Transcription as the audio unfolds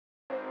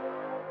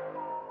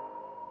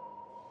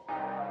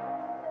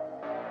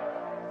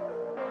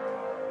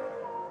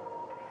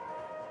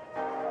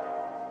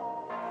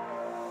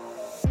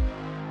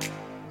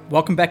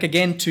Welcome back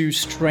again to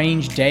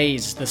Strange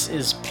Days. This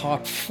is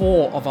part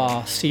 4 of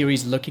our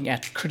series looking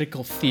at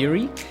critical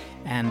theory.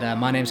 And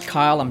my name's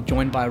Kyle. I'm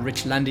joined by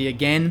Rich Lundy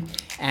again.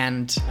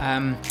 And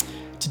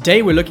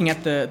today we're looking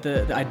at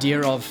the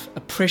idea of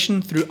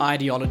oppression through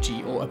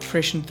ideology or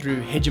oppression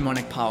through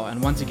hegemonic power.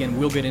 And once again,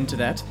 we'll get into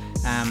that.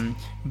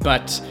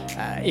 But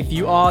if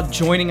you are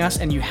joining us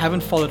and you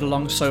haven't followed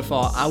along so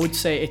far, I would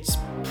say it's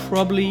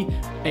probably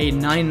a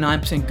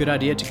 99% good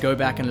idea to go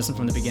back and listen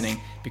from the beginning,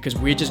 because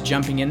we're just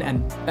jumping in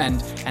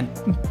and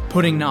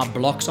putting now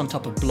blocks on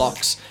top of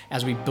blocks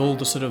as we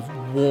build a sort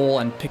of wall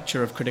and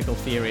picture of critical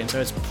theory. And so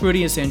it's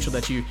pretty essential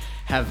that you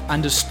have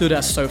understood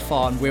us so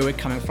far and where we're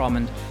coming from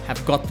and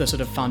have got the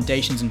sort of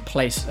foundations in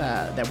place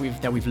that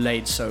we've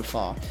laid so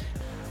far.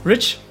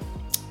 Rich,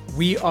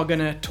 we are going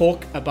to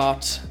talk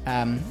about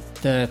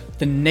the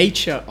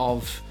nature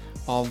of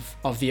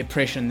the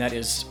oppression that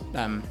is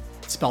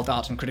spelled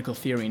out in critical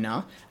theory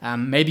now.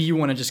 Maybe you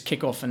want to just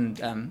kick off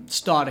and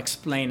start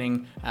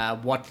explaining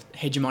what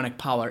hegemonic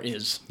power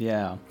is.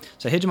 Yeah.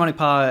 So hegemonic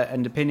power,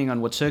 and depending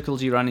on what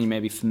circles you run, you may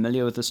be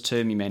familiar with this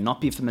term, you may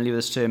not be familiar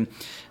with this term.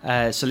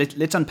 So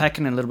let's unpack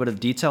it in a little bit of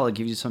detail. I'll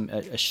give you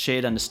a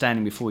shared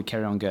understanding before we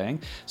carry on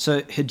going.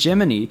 So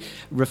hegemony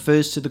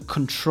refers to the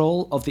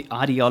control of the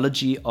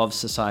ideology of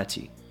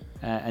society.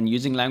 And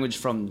using language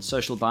from the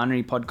Social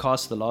Binary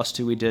podcast, the last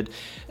two we did,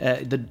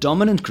 the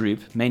dominant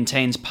group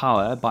maintains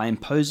power by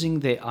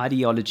imposing their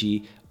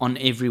ideology on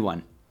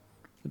everyone.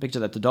 Picture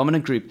that. The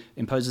dominant group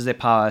imposes their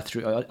power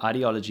through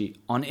ideology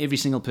on every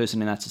single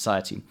person in that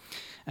society.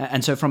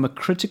 And so from a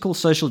critical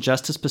social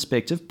justice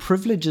perspective,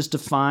 privilege is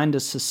defined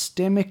as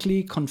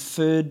systemically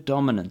conferred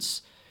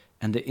dominance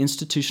and the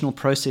institutional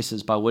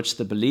processes by which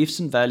the beliefs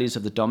and values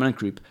of the dominant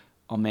group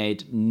are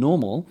made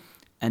normal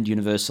and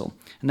universal.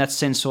 And that's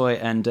Sensoy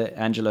and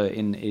Angelo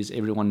in Is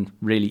Everyone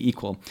Really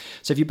Equal?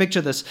 So if you picture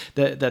this,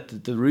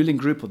 that the ruling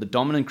group or the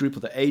dominant group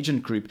or the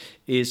agent group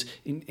is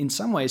in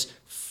some ways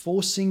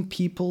forcing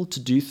people to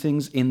do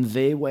things in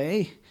their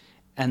way,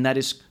 and that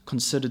is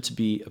considered to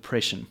be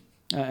oppression.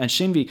 And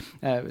Shenvi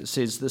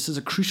says this is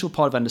a crucial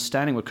part of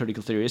understanding what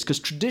critical theory is, because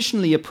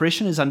traditionally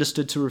oppression is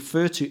understood to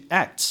refer to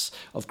acts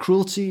of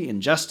cruelty,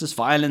 injustice,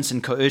 violence,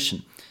 and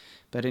coercion.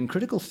 But in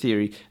critical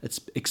theory, it's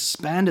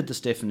expanded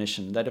this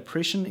definition that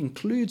oppression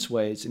includes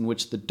ways in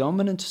which the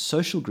dominant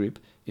social group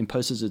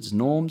imposes its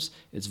norms,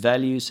 its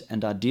values,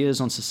 and ideas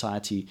on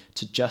society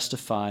to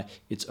justify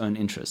its own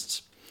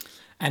interests.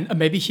 And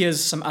maybe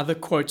here's some other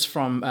quotes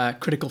from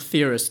critical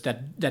theorists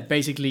that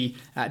basically,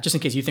 just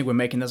in case you think we're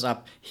making this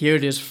up, here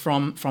it is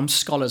from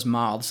scholars'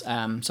 mouths.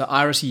 So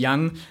Iris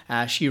Young,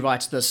 she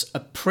writes this: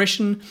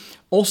 oppression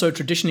also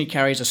traditionally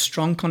carries a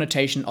strong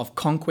connotation of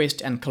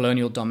conquest and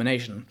colonial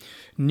domination.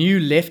 New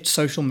left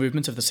social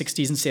movements of the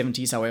 60s and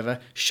 70s, however,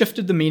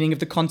 shifted the meaning of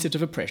the concept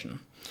of oppression.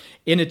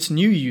 In its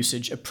new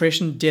usage,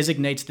 oppression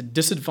designates the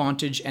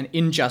disadvantage and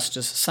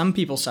injustice some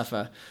people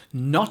suffer,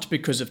 not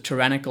because of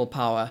tyrannical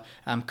power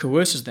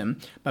coerces them,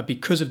 but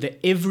because of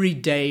the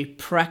everyday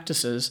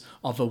practices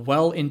of a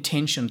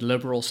well-intentioned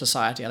liberal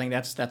society. I think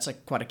that's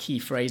quite a key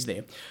phrase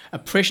there.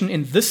 Oppression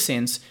in this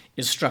sense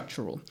is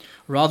structural,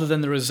 rather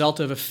than the result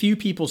of a few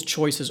people's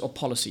choices or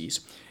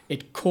policies.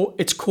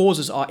 Its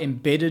causes are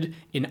embedded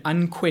in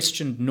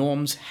unquestioned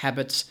norms,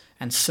 habits,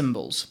 and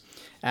symbols.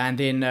 And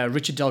then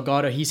Richard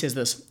Delgado, he says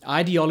this: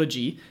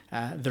 ideology,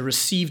 the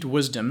received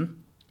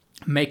wisdom,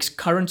 makes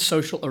current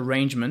social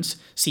arrangements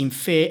seem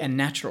fair and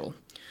natural.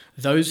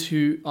 Those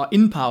who are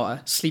in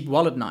power sleep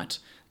well at night.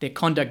 Their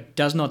conduct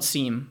does not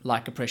seem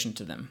like oppression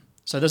to them.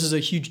 So this is a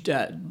huge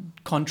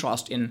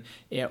contrast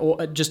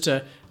or just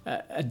a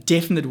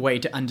definite way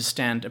to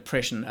understand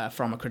oppression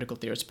from a critical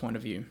theorist's point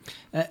of view.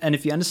 And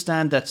if you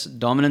understand that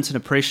dominance and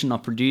oppression are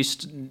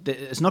produced,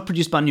 it's not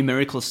produced by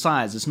numerical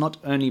size, it's not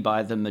only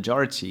by the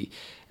majority,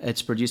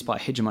 it's produced by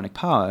hegemonic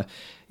power,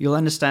 you'll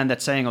understand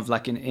that saying of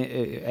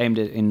aimed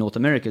in North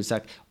America is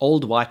like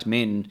old white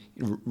men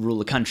rule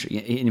the country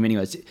in many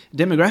ways.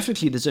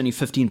 Demographically, there's only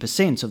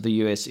 15% of the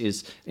US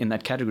is in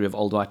that category of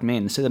old white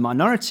men. So they're a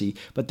minority,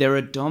 but they're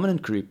a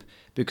dominant group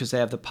because they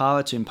have the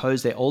power to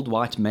impose their old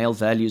white male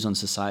values on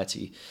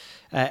society.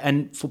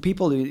 And for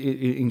people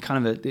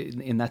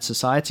in that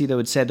society, they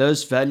would say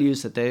those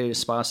values that they're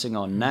espousing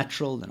are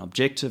natural and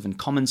objective and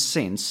common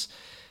sense.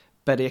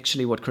 But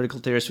actually what critical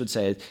theorists would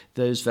say is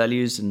those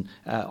values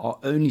are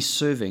only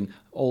serving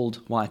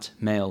old white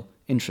male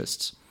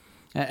interests.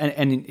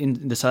 And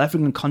in the South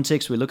African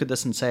context, we look at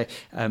this and say,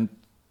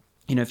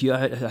 if you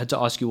had to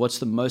ask you what's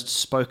the most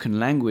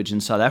spoken language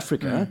in South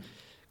Africa,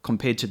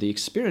 compared to the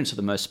experience of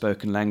the most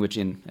spoken language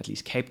in at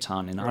least Cape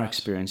Town, in our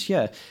experience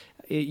here,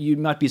 you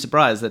might be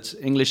surprised that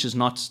English is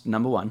not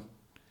number one.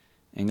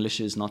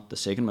 English is not the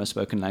second most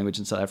spoken language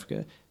in South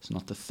Africa. It's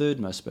not the third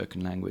most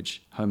spoken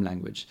language, home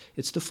language.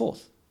 It's the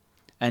fourth.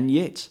 And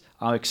yet,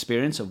 our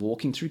experience of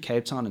walking through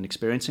Cape Town and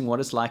experiencing what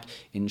it's like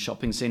in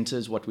shopping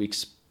centres, what we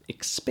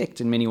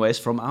expect in many ways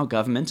from our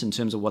government in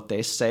terms of what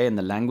they say and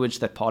the language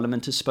that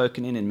Parliament is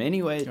spoken in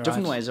many ways,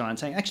 different ways around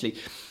saying, actually,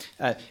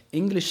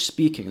 English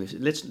speaking.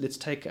 Let's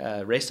take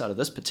race out of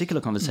this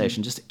particular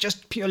conversation,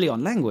 just purely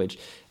on language,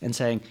 and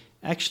saying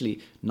actually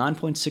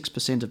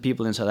 9.6% of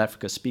people in South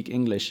Africa speak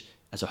English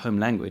as a home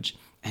language,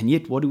 and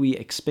yet what do we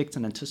expect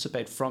and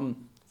anticipate from,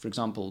 for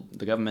example,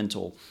 the government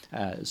or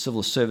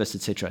civil service,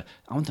 etc.?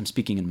 I want them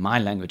speaking in my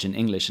language, in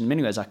English. In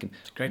many ways, I can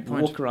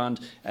walk around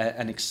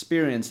and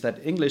experience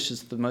that English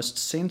is the most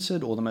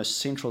centered or the most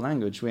central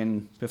language,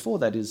 when before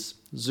that is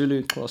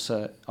Zulu,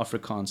 Xhosa,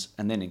 Afrikaans,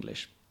 and then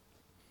English.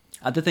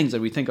 Other things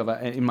that we think of,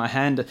 in my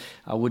hand,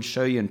 I would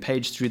show you, and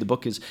page through the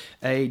book, is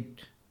a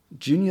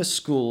junior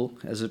school,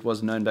 as it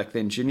was known back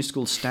then, junior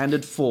school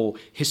standard 4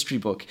 history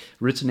book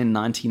written in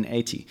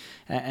 1980.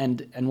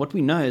 And what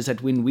we know is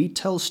that when we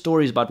tell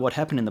stories about what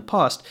happened in the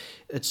past,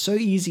 it's so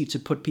easy to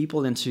put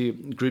people into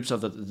groups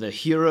of the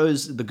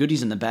heroes, the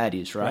goodies, and the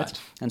baddies, right?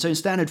 And so in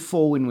standard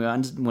 4,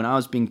 when I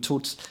was being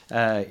taught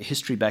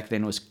history back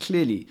then, there was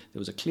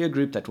a clear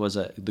group that was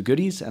the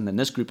goodies, and then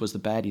this group was the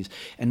baddies.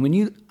 And when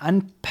you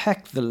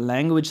unpack the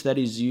language that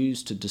is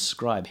used to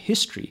describe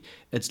history,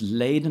 it's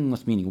laden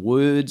with meaning.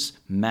 Words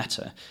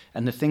matter.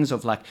 And the things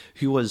of like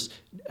who was,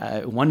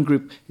 one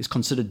group is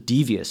considered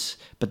devious,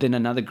 but then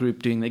another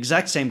group doing the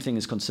exact same thing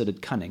is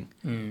considered cunning.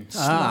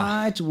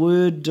 Slight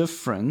word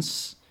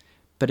difference,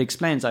 but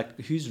explains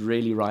like who's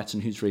really right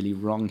and who's really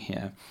wrong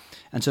here.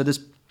 And so this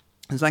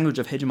language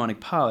of hegemonic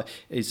power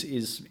is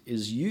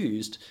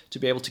used to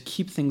be able to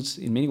keep things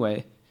in many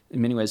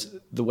ways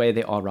the way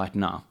they are right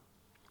now,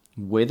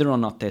 whether or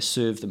not they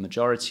serve the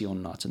majority or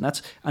not. And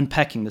that's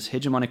unpacking this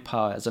hegemonic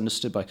power as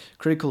understood by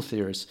critical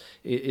theorists,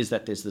 is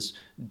that there's this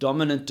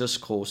dominant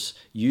discourse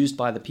used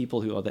by the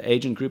people who are the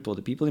agent group or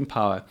the people in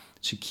power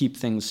to keep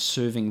things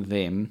serving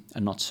them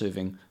and not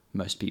serving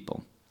most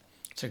people.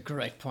 It's a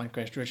great point,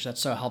 Rich. That's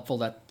so helpful.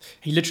 That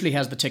he literally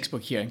has the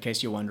textbook here, in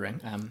case you're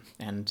wondering.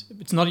 And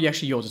it's not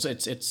actually yours.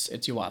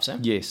 It's your wife's. Eh?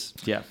 Yes.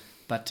 Yeah.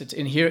 But it's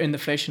in here in the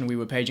flesh, and we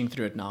were paging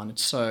through it now, and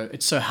it's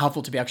so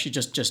helpful to be actually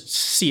just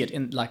see it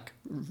in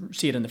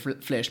the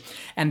flesh.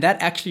 And that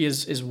actually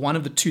is one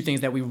of the two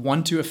things that we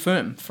want to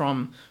affirm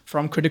from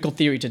critical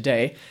theory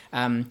today.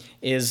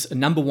 Is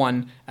number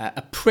one,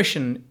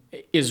 oppression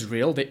is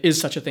real. There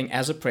is such a thing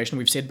as oppression.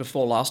 We've said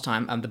before last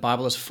time, the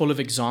Bible is full of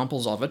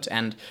examples of it,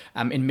 and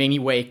in many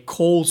ways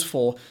calls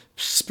for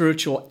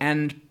spiritual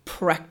and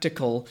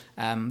practical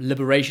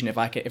liberation, if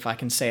I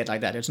can say it like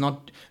that.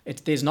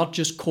 There's not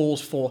just calls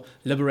for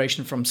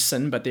liberation from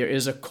sin, but there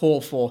is a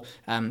call for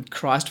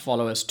Christ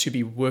followers to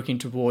be working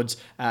towards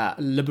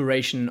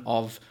liberation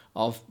of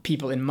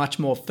people in much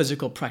more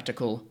physical,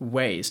 practical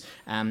ways.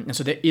 And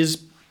so there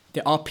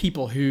are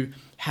people who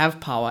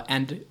have power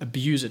and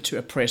abuse it to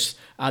oppress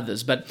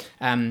others. But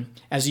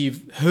as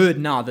you've heard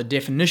now, the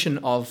definition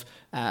of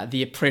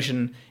the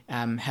oppression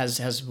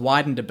has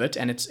widened a bit,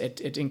 and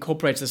it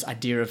incorporates this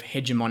idea of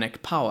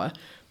hegemonic power.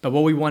 But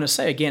what we want to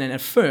say again and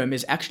affirm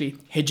is actually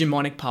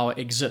hegemonic power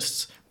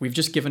exists. We've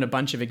just given a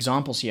bunch of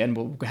examples here, and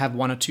we'll have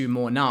one or two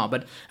more now.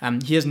 But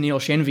here's Neil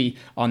Shenvi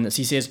on this.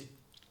 He says,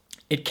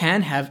 it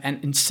can have an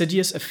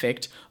insidious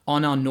effect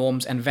on our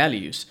norms and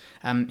values.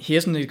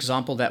 Here's an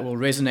example that will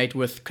resonate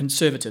with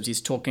conservatives.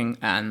 He's talking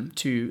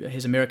to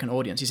his American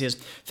audience. He says,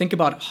 think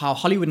about how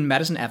Hollywood and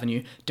Madison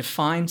Avenue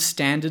define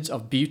standards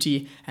of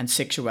beauty and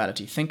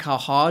sexuality. Think how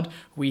hard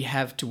we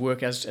have to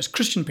work as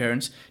Christian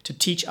parents to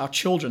teach our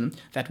children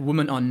that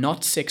women are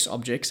not sex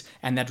objects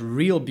and that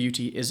real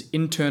beauty is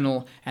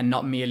internal and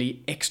not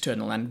merely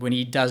external. And when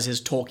he does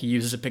his talk, he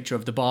uses a picture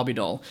of the Barbie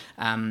doll.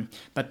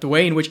 But the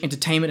way in which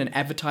entertainment and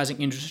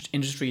advertising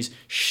industries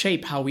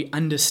shape how we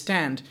understand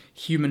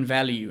human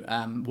value,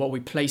 what we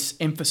place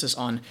emphasis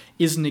on,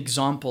 is an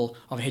example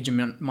of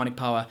hegemonic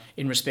power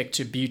in respect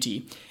to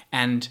beauty.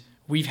 And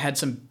we've had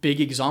some big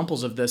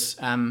examples of this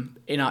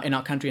in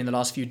our country in the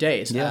last few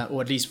days,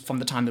 or at least from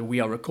the time that we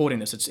are recording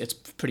this. It's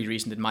pretty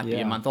recent. It might be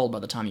a month old by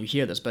the time you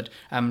hear this. But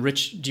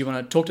Rich, do you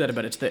want to talk to that a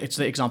bit? It's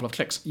the example of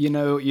clicks. You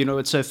know,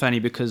 it's so funny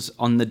because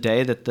on the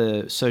day that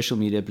the social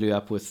media blew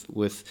up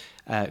with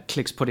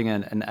Clicks putting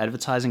an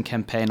advertising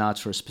campaign out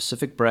for a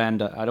specific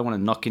brand. I don't want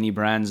to knock any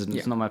brands, and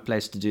it's not my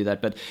place to do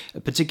that, but a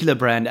particular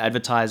brand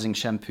advertising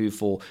shampoo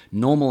for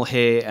normal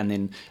hair, and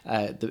then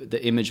the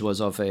image was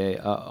of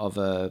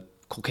a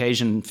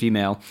Caucasian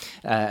female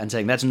and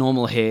saying that's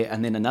normal hair,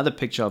 and then another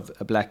picture of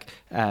a black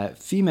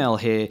female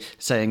hair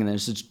saying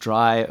there's it's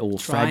dry or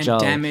fragile,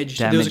 damaged.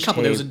 There was a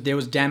couple. There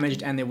was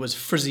damaged, and there was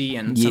frizzy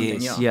and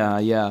something.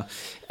 Yeah.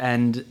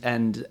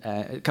 And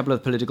a couple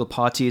of political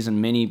parties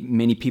and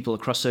many people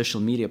across social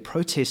media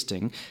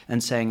protesting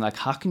and saying, like,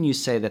 how can you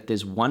say that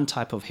there's one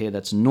type of hair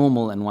that's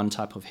normal and one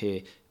type of hair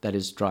that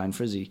is dry and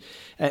frizzy?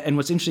 And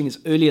what's interesting is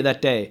earlier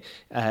that day,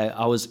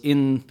 I was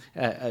in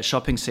a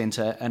shopping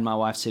center and my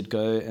wife said,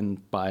 go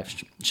and buy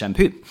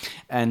shampoo.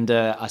 And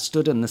I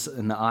stood in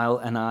the aisle,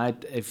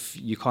 and if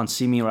you can't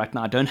see me right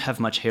now, I don't have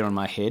much hair on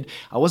my head.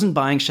 I wasn't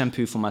buying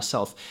shampoo for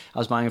myself. I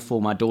was buying it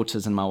for my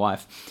daughters and my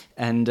wife.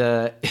 And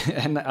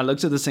I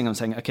looked at this thing, I'm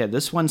saying, okay,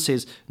 this one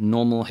says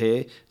normal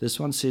hair, this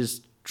one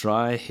says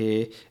dry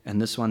hair,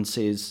 and this one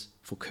says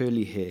for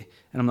curly hair.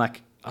 And I'm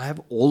like, I have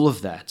all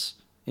of that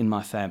in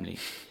my family.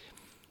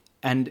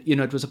 And,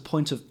 it was a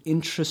point of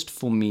interest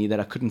for me that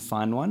I couldn't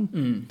find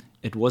one.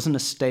 It wasn't a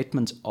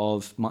statement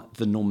of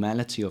the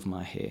normality of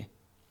my hair.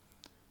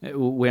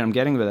 Where I'm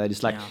getting with that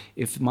is like,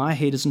 if my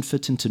hair doesn't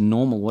fit into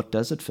normal, what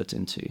does it fit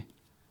into?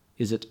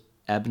 Is it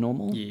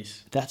abnormal?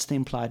 Yes. That's the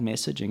implied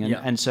messaging.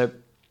 And so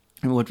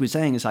what we're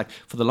saying is like,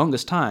 for the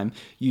longest time,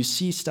 you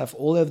see stuff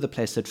all over the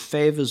place that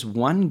favors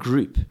one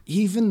group,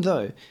 even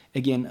though,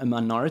 again, a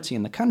minority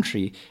in the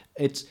country,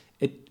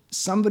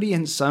 somebody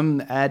in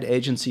some ad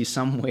agency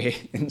somewhere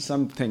in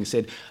something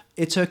said,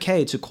 it's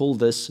okay to call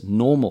this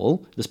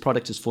normal. This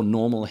product is for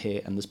normal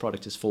hair and this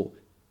product is for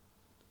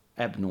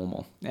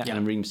abnormal. And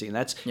I'm reading, seeing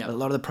that's a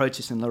lot of the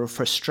protests and a lot of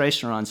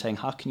frustration around saying,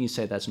 how can you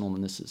say that's normal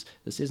and this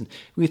isn't?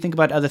 We think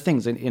about other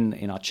things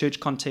in our church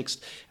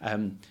context.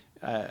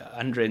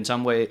 Andre, in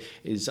some way,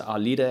 is our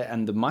leader,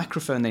 and the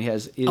microphone that he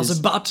has is... I was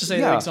about to say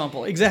that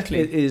example. Exactly.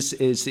 Is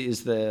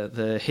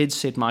the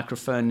headset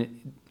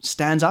microphone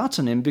stands out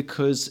on him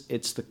because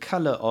it's the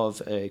color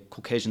of a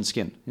Caucasian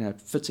skin. It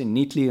fits in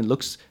neatly and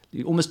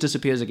it almost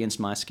disappears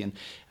against my skin.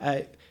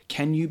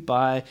 Can you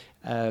buy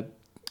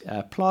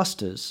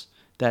plasters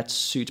that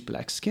suit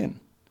black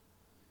skin?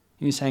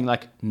 You're saying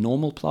like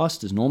normal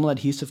plasters, normal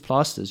adhesive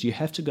plasters. You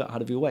have to go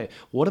out of your way.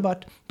 What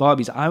about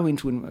Barbies? I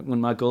went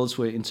when my girls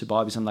were into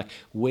Barbies. I'm like,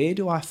 where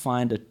do I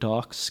find a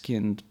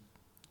dark-skinned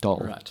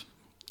doll? Right.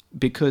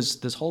 Because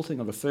this whole thing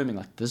of affirming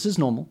like this is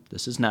normal,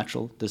 this is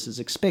natural, this is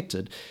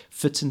expected,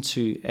 fits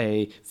into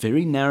a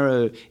very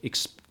narrow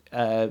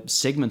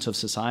segment of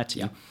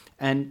society,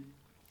 and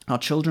our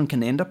children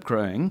can end up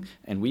growing,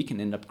 and we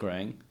can end up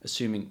growing,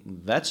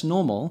 assuming that's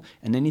normal,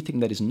 and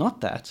anything that is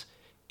not that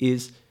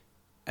is.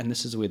 And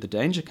this is where the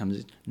danger comes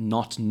in,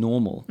 not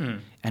normal.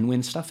 And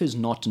when stuff is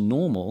not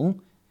normal,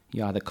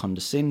 you either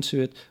condescend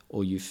to it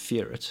or you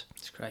fear it.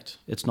 That's great.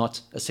 It's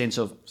not a sense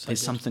of there's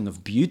something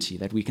of beauty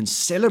that we can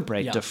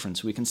celebrate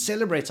difference. We can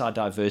celebrate our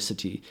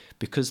diversity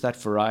because that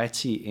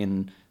variety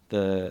in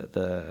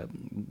the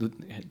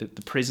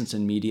presence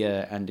in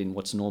media and in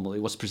what's normal,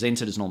 what's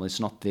presented as normal, it's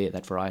not there.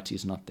 That variety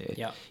is not there.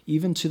 Yeah.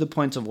 Even to the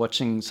point of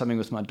watching something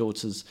with my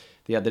daughters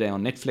the other day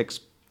on Netflix.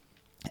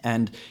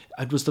 And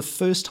it was the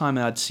first time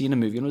I'd seen a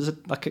movie, and it was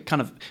like a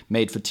kind of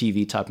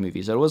made-for-TV type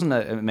movie. So it wasn't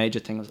a major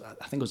thing.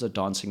 I think it was a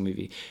dancing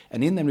movie.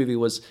 And in that movie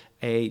was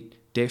a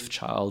deaf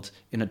child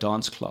in a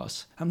dance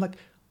class. I'm like,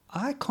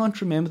 I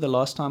can't remember the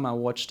last time I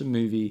watched a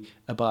movie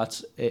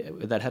about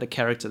that had a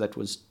character that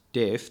was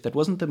deaf. That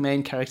wasn't the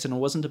main character, and it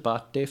wasn't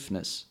about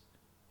deafness.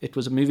 It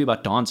was a movie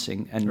about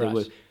dancing, and there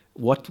were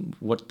what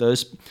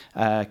those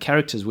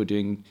characters were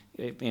doing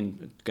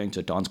in going to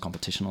a dance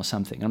competition or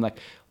something. And I'm like,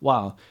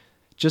 wow.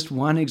 Just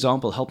one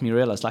example helped me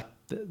realize like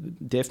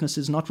deafness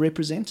is not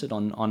represented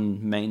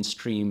on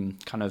mainstream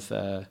kind of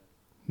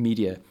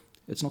media.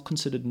 It's not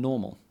considered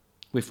normal.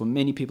 Where for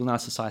many people in our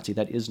society,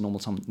 that is normal.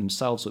 Some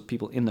themselves or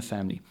people in the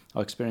family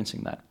are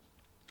experiencing that.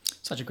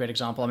 Such a great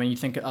example. I mean, you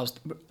think I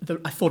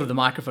thought of the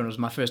microphone was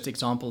my first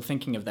example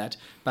thinking of that.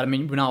 But I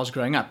mean, when I was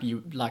growing up,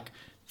 you like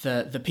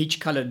the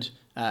peach-colored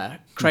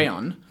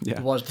crayon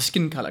was the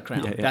skin color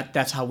crayon.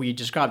 That's how we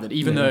described it.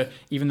 Even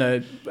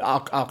though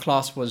our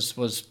class was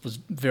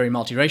very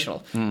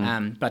multiracial,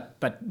 but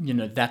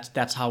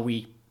that's how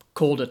we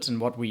called it and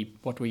what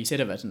we said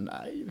of it. And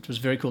it was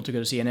very cool to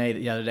go to CNA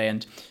the other day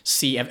and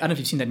see. I don't know if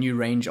you've seen that new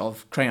range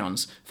of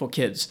crayons for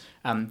kids.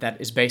 That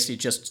is basically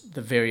just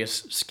the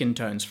various skin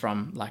tones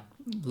from like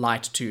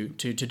light to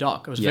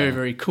dark. It was very,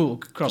 very cool,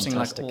 crossing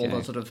like all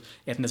the sort of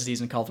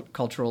ethnicities and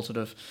cultural sort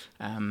of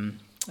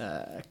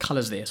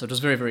colors there. So it was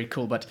very, very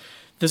cool. But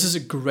this is a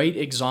great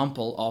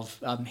example of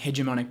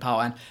hegemonic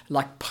power. And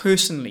like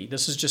personally,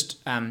 this is just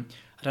I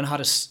don't know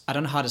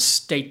how to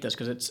state this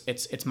because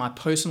it's my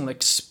personal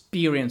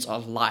experience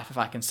of life, if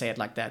I can say it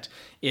like that.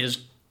 It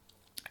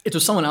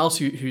was someone else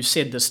who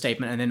said this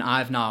statement, and then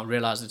I've now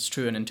realized it's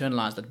true and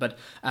internalized it. But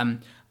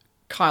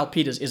Kyle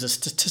Peters is a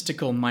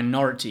statistical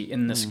minority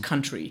in this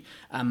country,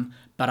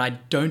 but I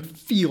don't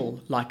feel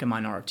like a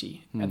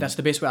minority. That's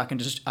the best way I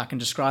can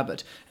describe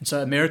it. And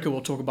so America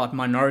will talk about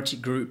minority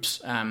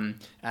groups in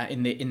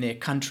their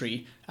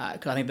country,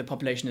 because I think the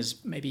population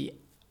is maybe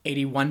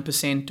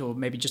 81% or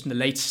maybe just in the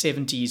late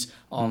 70s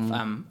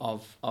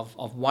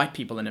of white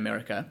people in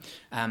America,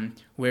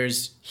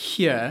 whereas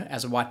here,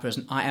 as a white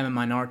person, I am a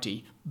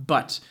minority,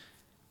 but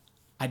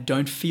I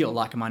don't feel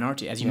like a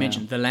minority. As you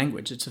mentioned, the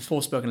language, it's a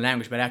four-spoken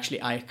language, but actually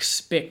I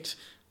expect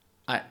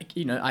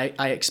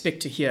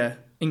to hear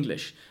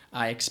English.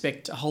 I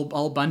expect a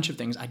whole bunch of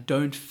things. I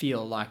don't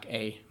feel like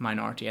a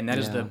minority, and that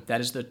is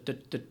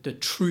the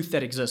truth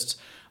that exists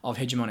of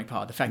hegemonic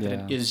power. The fact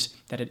that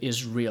it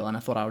is real, and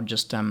I thought I would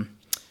just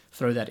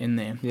throw that in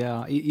there.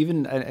 Yeah,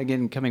 even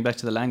again coming back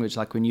to the language,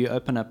 like when you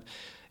open up,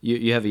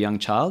 you have a young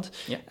child,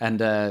 and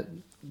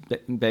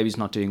baby's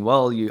not doing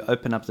well. You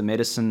open up the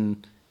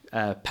medicine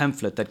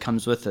pamphlet that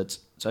comes with it.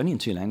 It's only in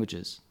 2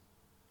 languages.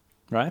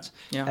 Right?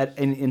 Yeah.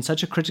 In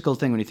such a critical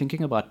thing, when you're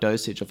thinking about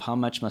dosage of how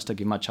much must I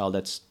give my child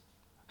that's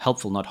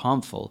helpful, not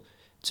harmful,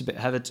 to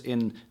have it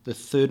in the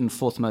 3rd and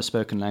 4th most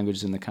spoken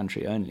languages in the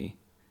country only.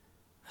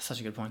 Such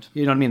a good point.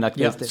 You know what I mean? Like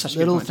there's such a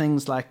little good point.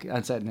 things like,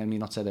 I'd say, let me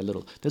not say they're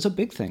little. Those are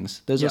big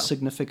things. Those are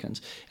significant.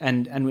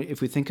 And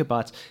if we think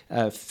about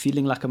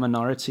feeling like a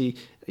minority,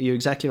 you're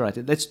exactly right.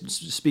 That's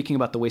speaking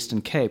about the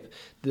Western Cape,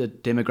 the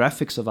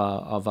demographics of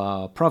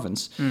our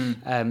province.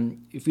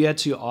 If we had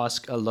to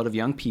ask a lot of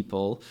young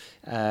people,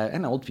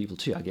 and old people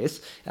too, I guess,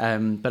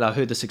 but I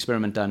heard this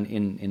experiment done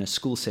in a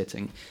school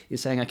setting,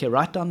 is saying, okay,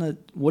 write down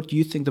what do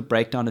you think the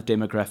breakdown of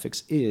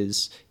demographics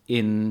is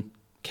in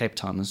Cape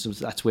Town. So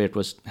that's where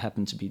it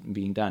happened to be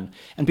being done.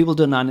 And people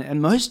did none.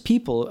 And most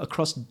people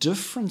across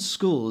different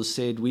schools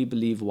said, we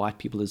believe white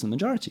people is the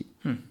majority.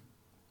 And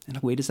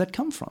where does that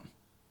come from?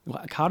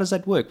 How does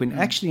that work? When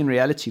actually in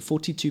reality,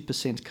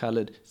 42%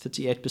 colored,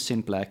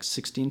 38% black,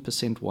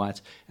 16%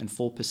 white, and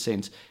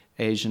 4%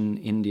 Asian,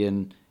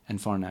 Indian,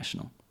 and foreign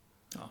national.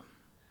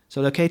 So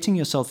locating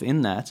yourself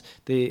in that,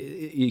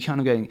 you're kind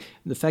of going,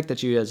 the fact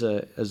that you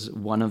as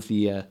one of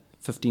the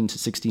 15 to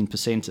 16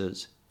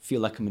 percenters feel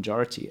like a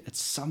majority,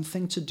 it's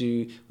something to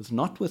do with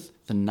not with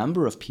the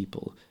number of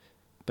people,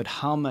 but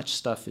how much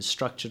stuff is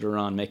structured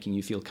around making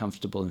you feel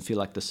comfortable and feel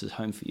like this is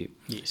home for you.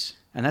 Yes.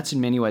 And that's in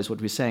many ways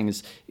what we're saying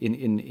is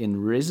in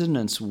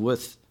resonance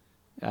with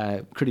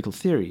critical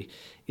theory,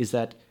 is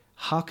that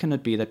how can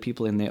it be that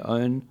people in their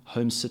own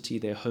home city,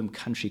 their home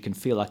country can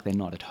feel like they're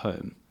not at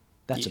home?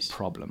 That's a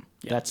problem.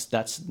 Yeah.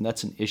 That's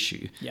an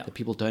issue. Yeah. That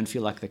people don't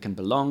feel like they can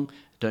belong,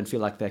 don't feel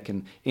like they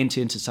can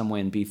enter into somewhere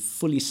and be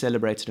fully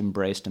celebrated,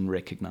 embraced, and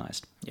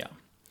recognized. Yeah,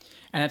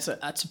 and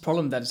that's a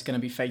problem that is going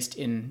to be faced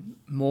in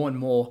more and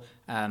more.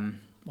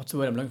 What's the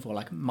word I'm looking for?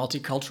 Like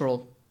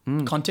multicultural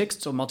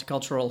contexts or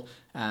multicultural.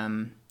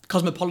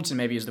 Cosmopolitan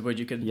maybe is the word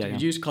you could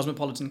use.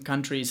 Cosmopolitan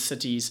countries,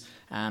 cities.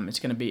 It's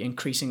going to be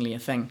increasingly a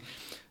thing.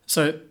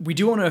 So we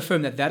do want to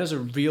affirm that is a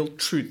real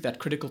truth that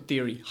critical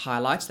theory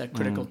highlights, that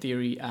critical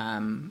theory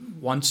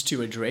wants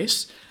to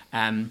address.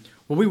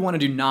 What we want to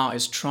do now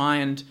is try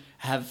and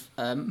have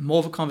more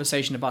of a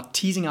conversation about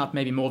teasing out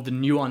maybe more of the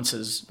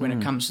nuances when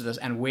it comes to this,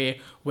 and where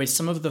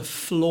some of the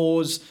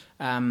flaws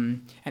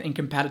and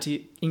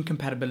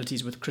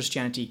incompatibilities with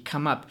Christianity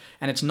come up.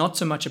 And it's not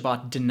so much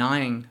about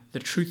denying the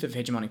truth of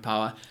hegemonic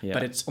power,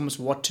 but it's almost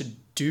what to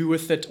do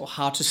with it, or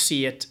how to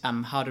see it,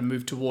 how to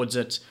move towards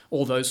it,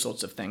 all those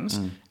sorts of things.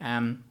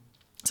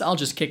 So I'll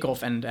just kick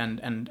off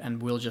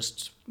and we'll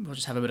just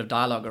have a bit of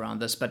dialogue around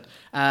this. But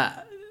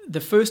the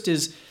first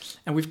is,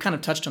 and we've kind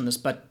of touched on this,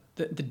 but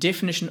the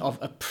definition of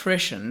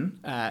oppression,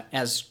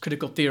 as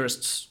critical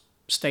theorists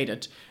state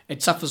it,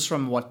 it suffers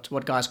from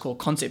what guys call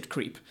concept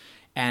creep.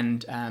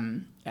 And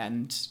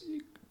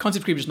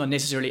concept creep is not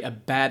necessarily a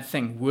bad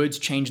thing. Words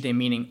change their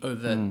meaning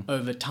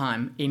over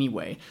time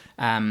anyway.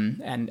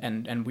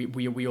 And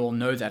we all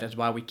know that. That's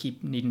why we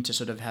keep needing to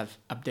sort of have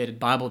updated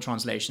Bible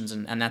translations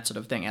and that sort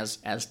of thing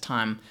as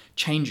time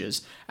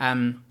changes.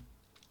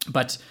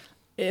 But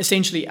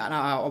essentially, and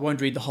I won't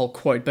read the whole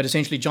quote, but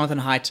essentially Jonathan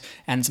Haidt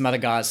and some other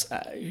guys,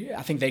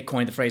 I think they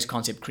coined the phrase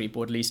concept creep,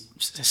 or at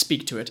least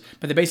speak to it.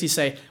 But they basically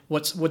say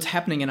what's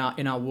happening in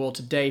our world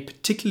today,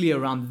 particularly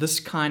around this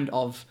kind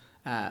of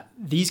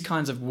these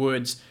kinds of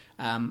words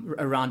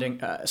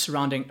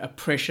surrounding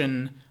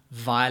oppression,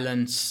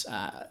 violence.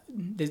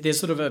 There's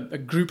sort of a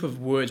group of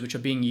words which are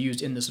being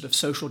used in the sort of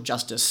social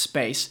justice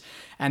space,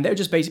 and they're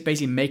just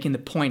basically making the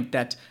point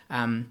that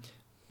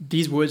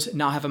these words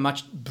now have a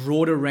much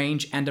broader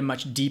range and a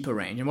much deeper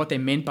range. And what they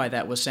meant by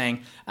that was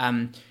saying,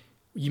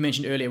 you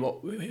mentioned earlier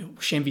what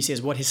Shenvi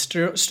says, what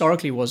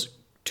historically was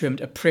termed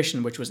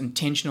oppression, which was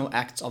intentional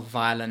acts of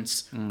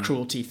violence,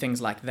 cruelty,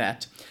 things like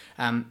that.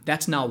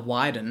 That's now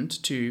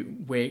widened to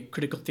where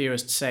critical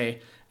theorists say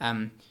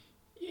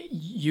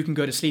you can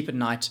go to sleep at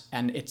night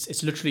and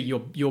it's literally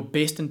your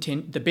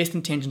the best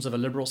intentions of a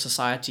liberal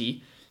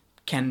society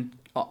can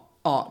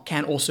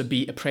also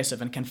be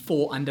oppressive and can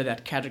fall under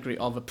that category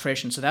of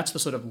oppression. So that's the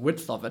sort of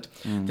width of it.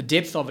 The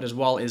depth of it as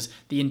well is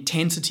the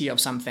intensity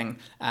of something.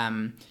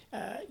 They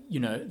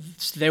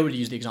would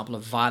use the example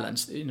of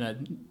violence.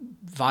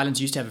 Violence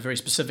used to have a very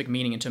specific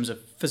meaning in terms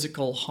of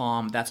physical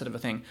harm, that sort of a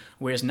thing.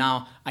 Whereas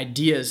now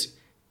ideas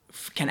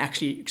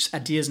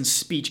and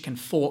speech can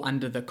fall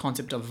under the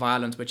concept of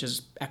violence, which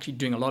is actually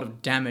doing a lot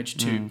of damage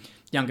to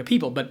younger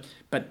people. But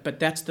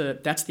that's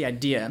the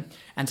idea,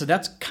 and so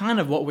that's kind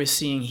of what we're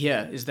seeing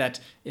here. Is that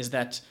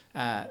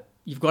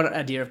you've got an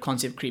idea of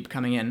concept creep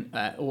coming in,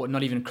 or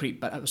not even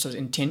creep, but sort of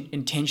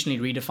intentionally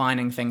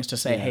redefining things to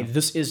say, hey,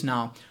 this is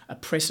now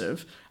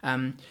oppressive,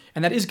 and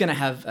that is going to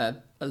have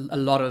a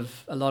lot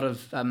of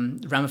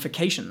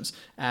ramifications.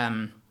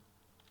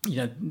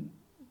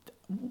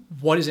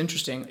 What is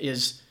interesting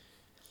is,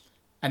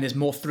 and there's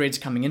more threads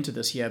coming into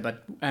this here,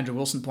 but Andrew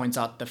Wilson points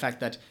out the fact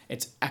that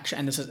it's actually,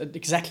 and this is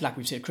exactly like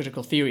we've said,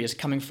 critical theory is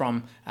coming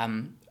from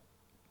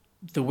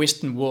the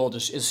Western world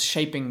is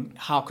shaping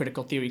how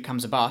critical theory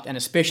comes about, and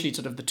especially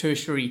sort of the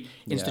tertiary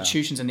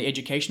institutions in the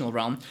educational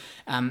realm.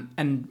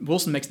 And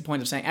Wilson makes the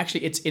point of saying,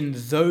 actually, it's in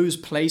those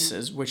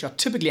places, which are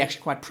typically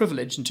actually quite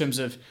privileged in terms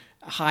of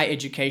high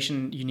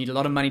education, you need a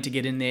lot of money to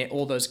get in there,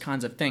 all those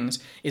kinds of things,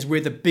 is where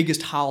the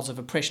biggest howls of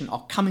oppression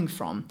are coming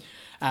from.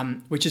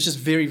 which is just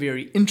very,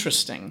 very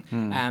interesting.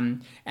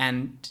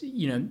 And,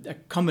 a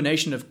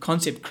combination of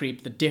concept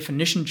creep, the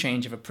definition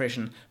change of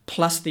oppression,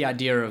 plus the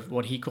idea of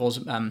what he calls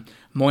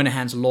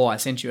Moynihan's Law. I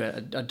sent you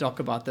a doc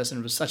about this, and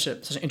it was such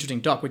an interesting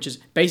doc, which is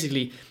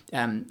basically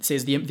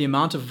says the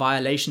amount of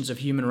violations of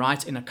human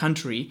rights in a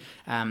country,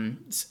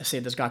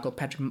 said this guy called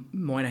Patrick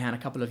Moynihan a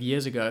couple of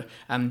years ago,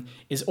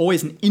 is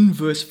always an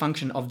inverse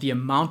function of the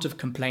amount of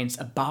complaints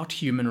about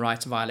human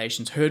rights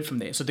violations heard from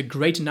there. So the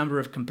greater number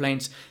of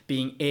complaints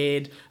being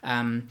aired,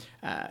 and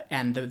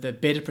the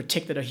better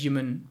protected the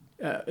human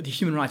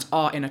rights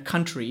are in a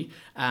country,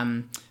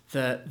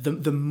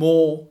 the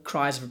more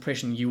cries of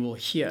oppression you will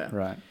hear.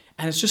 Right.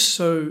 And it's just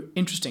so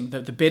interesting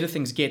that the better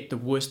things get, the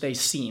worse they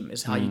seem,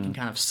 is how you can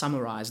kind of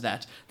summarize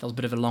that. That was a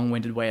bit of a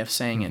long-winded way of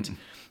saying it.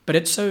 But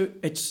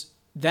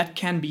that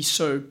can be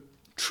so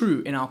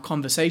true in our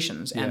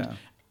conversations. And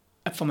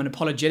from an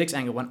apologetics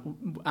angle,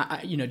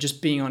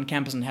 just being on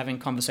campus and having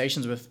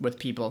conversations with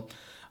people,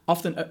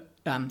 often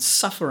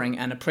suffering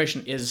and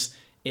oppression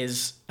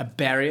is a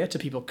barrier to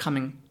people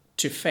coming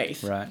to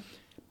faith. Right.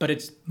 But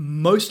it's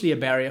mostly a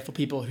barrier for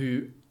people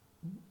who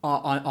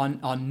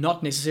are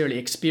not necessarily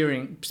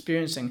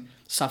experiencing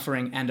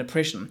suffering and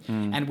oppression,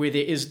 and where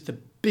there is the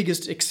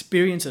biggest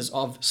experiences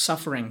of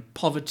suffering,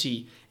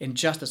 poverty,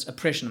 injustice,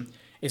 oppression,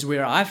 is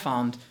where I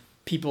found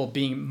people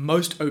being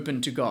most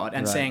open to God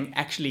and saying,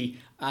 actually,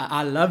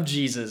 I love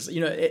Jesus.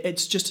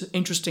 It's just an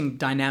interesting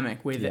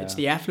dynamic where it's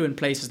the affluent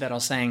places that are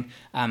saying,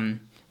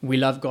 we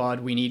love God,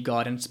 we need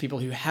God, and it's people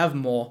who have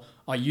more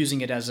are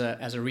using it as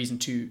a reason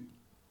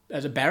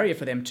as a barrier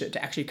for them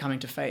to actually coming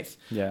to faith.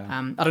 Yeah.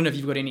 I don't know if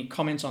you've got any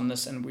comments on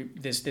this, and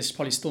there's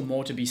probably still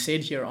more to be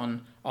said here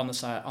on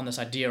this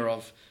idea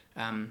of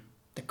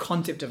the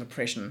concept of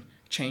oppression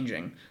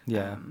changing.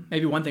 Yeah.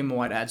 Maybe one thing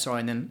more I'd add,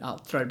 sorry, and then I'll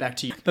throw it back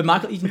to you. But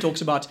Michael Eaton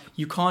talks about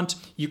you can't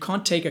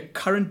take a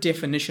current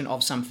definition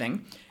of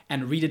something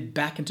and read it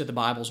back into the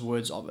Bible's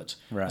words of it.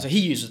 Right. So he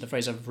uses the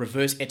phrase of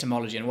reverse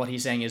etymology, and what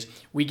he's saying is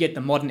we get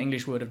the modern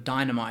English word of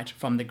dynamite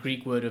from the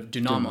Greek word of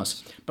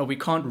dynamos, but we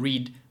can't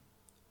read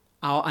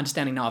our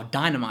understanding now of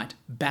dynamite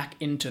back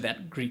into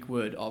that Greek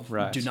word of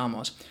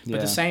dynamos. But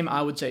the same,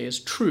 I would say, is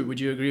true. Would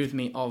you agree with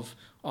me of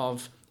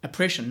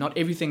oppression? Not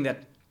everything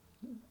that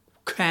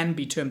can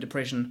be termed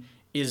oppression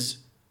is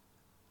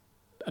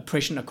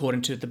oppression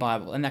according to the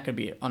Bible, and that could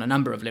be on a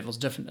number of levels,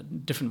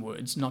 different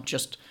words, not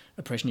just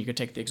oppression. You could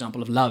take the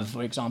example of love,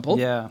 for example.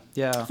 Yeah.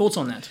 Thoughts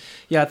on that?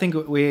 Yeah, I think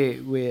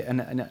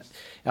and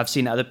I've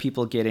seen other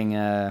people getting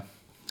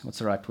what's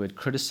the right word?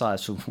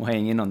 Criticized for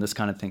weighing in on this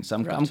kind of thing. So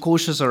I'm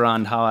cautious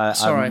around how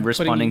I'm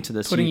responding to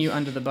this. Putting you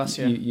under the bus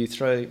here. You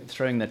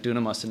throwing that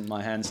dunamos in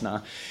my hands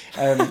now.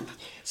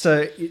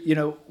 So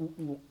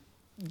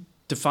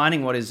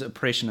defining what is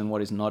oppression and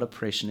what is not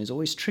oppression is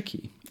always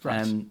tricky.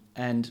 Right.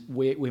 And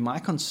where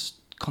my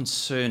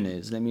concern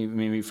is, let me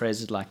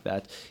rephrase it like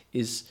that,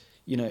 is,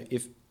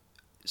 if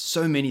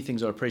so many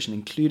things are oppression,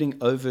 including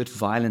overt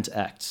violent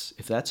acts,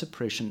 if that's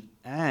oppression,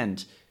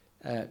 and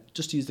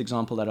just to use the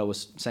example that I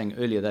was saying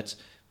earlier, that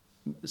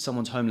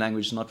someone's home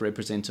language is not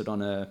represented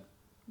on a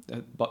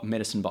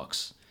medicine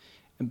box,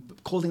 and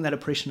calling that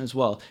oppression as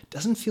well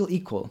doesn't feel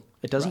equal.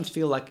 It doesn't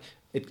feel like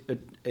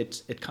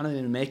it kind of,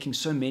 in making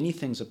so many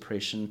things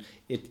oppression,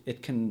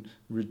 it can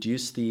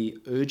reduce the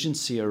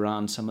urgency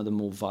around some of the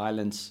more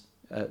violent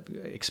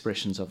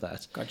expressions of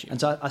that. Got you.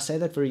 And so I say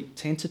that very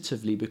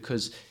tentatively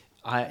because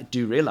I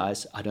do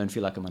realize I don't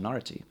feel like a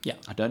minority. Yeah.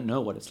 I don't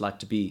know what it's like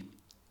to be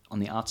on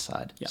the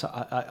outside. Yeah. So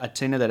I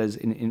tend that as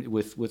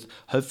with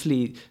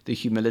hopefully the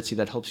humility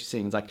that helps you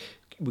see. It's like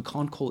we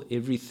can't call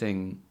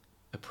everything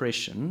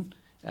oppression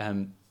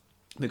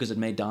because it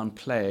may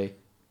downplay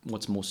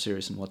what's more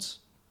serious and what's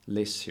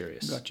less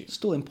serious. Got you.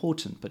 Still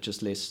important, but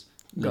just less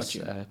Got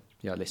you.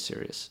 Less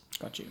serious.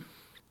 Got you.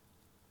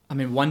 I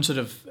mean, one sort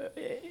of,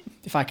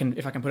 if I can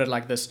put it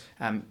like this,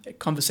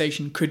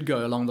 conversation could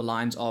go along the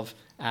lines of,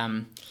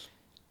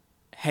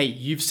 hey,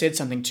 you've said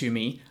something to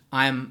me.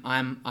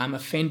 I'm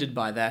offended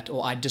by that,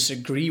 or I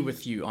disagree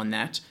with you on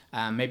that.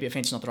 Maybe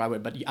offense is not the right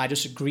word, but I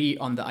disagree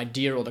on the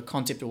idea or the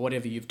concept or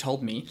whatever you've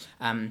told me.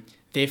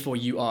 Therefore,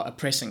 you are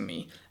oppressing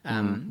me,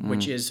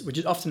 which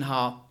is often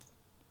how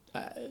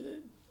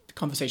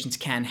conversations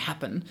can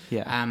happen.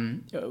 Yeah.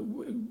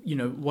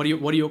 What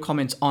are your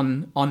comments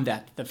on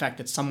that? The fact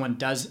that someone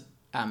does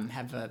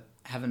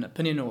have an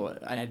opinion or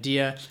an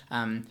idea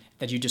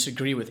that you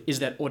disagree with, is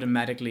that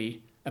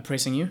automatically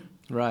oppressing you?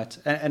 Right.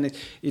 And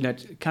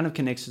it kind of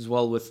connects as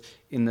well with,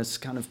 in this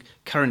kind of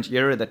current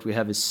era that we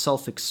have, is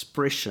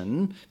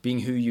self-expression, being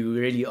who you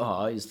really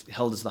are, is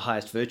held as the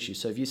highest virtue.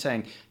 So if you're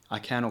saying, I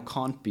can or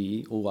can't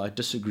be, or I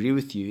disagree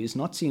with you, is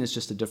not seen as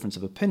just a difference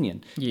of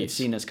opinion. Yes. It's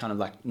seen as kind of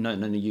like, no,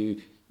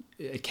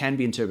 it can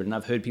be interpreted. And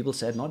I've heard people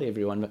say it, not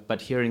everyone,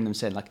 but hearing them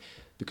say, like,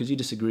 because you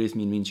disagree with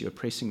me means you're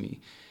oppressing me.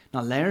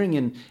 Now, layering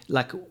in,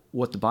 like,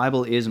 what the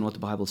Bible is and what the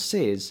Bible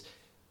says,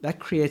 that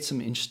creates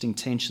some interesting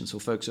tensions for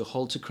folks who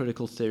hold to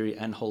critical theory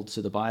and hold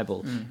to the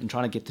Bible and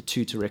trying to get the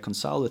two to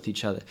reconcile with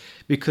each other.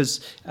 Because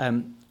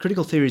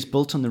critical theory is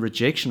built on the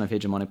rejection of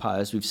hegemonic power,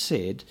 as we've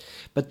said,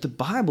 but the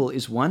Bible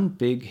is one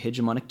big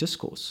hegemonic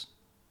discourse.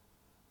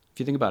 If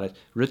you think about it,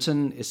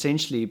 written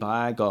essentially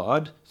by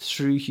God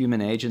through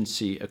human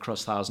agency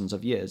across thousands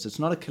of years. It's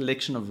not a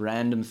collection of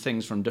random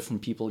things from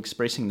different people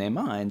expressing their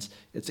minds.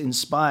 It's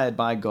inspired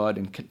by God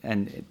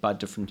and by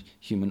different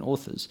human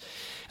authors.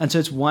 And so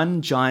it's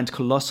one giant,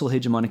 colossal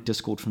hegemonic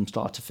discourse from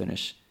start to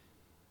finish.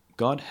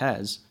 God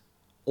has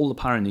all the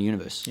power in the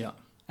universe. Yeah.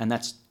 And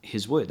that's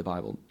his word, the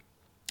Bible.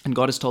 And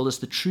God has told us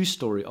the true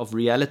story of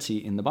reality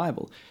in the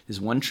Bible.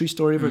 There's one true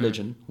story of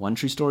religion, one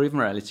true story of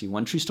morality,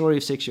 one true story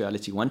of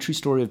sexuality, one true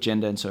story of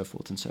gender, and so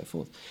forth and so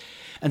forth.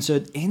 And so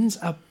it ends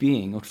up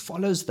being, or it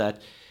follows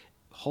that,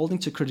 holding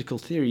to critical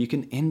theory, you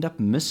can end up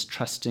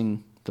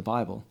mistrusting the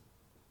Bible.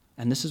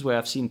 And this is where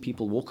I've seen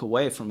people walk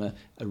away from a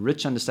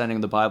rich understanding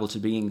of the Bible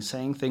to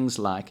saying things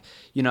like,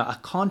 I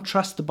can't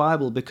trust the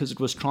Bible because it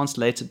was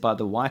translated by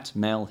the white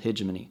male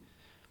hegemony.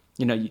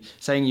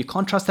 Saying you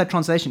can't trust that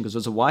translation because it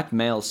was a white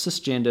male,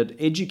 cisgendered,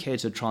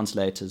 educated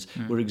translators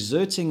were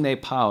exerting their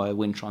power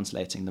when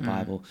translating the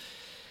Bible.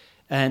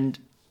 And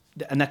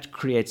that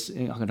creates,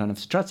 I don't have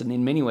to trust it. And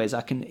in many ways,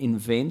 I can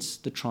invent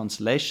the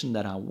translation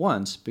that I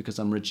want because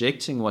I'm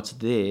rejecting what's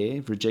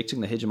there,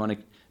 rejecting the hegemonic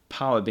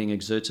power being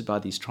exerted by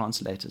these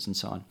translators and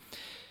so on.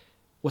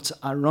 What's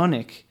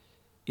ironic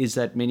is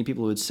that many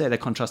people would say they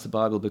can't trust the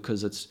Bible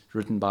because it's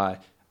written by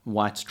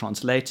white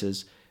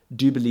translators,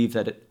 do believe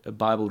that a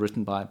Bible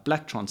written by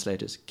black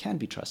translators can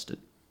be trusted.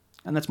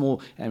 And that's more,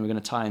 and we're going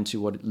to tie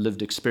into what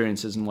lived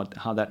experience is and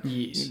how that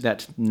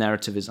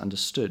narrative is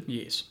understood.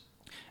 Yes.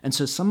 And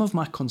so some of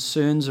my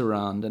concerns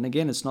around, and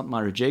again, it's not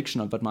my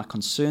rejection of, but my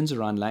concerns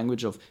around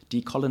language of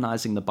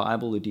decolonizing the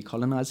Bible or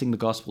decolonizing the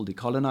gospel,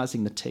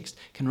 decolonizing the text,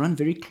 can run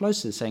very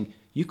close to saying,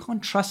 you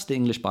can't trust the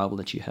English Bible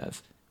that you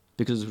have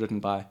because it's written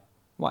by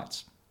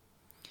whites.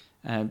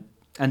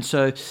 And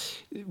so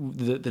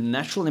the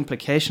natural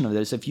implication of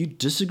this, if you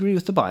disagree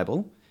with the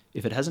Bible,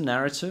 if it has a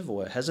narrative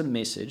or it has a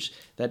message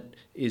that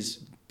is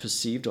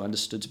perceived or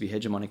understood to be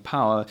hegemonic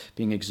power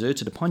being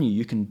exerted upon you,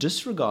 you can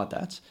disregard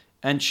that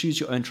and choose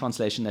your own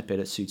translation that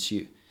better suits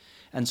you.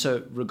 And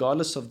so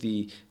regardless of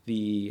the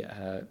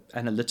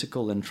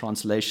analytical and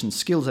translation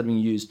skills that are being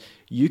used,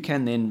 you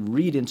can then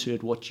read into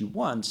it what you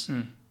want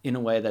in a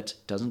way that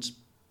doesn't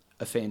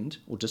offend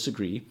or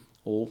disagree,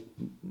 or,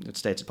 it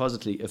stated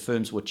positively,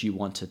 affirms what you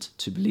want it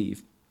to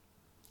believe.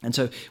 And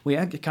so we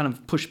kind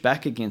of push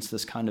back against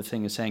this kind of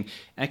thing of saying,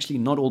 actually,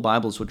 not all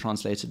Bibles were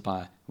translated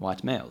by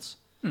white males.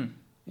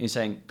 He's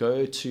saying,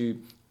 go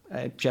to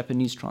a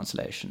Japanese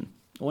translation,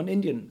 or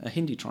a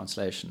Hindi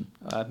translation,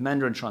 a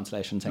Mandarin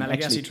translation.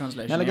 Malagasy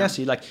translation.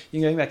 Malagasy,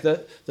 you're going back,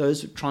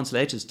 those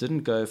translators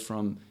didn't go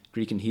from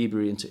Greek and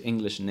Hebrew into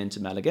English and then to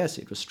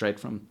Malagasy. It was straight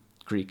from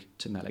Greek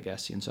to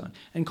Malagasy and so on.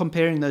 And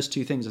comparing those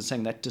two things and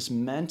saying that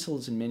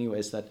dismantles in many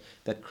ways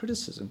that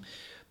criticism.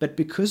 But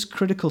because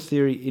critical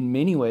theory in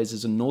many ways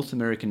is a North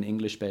American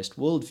English-based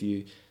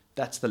worldview,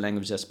 that's the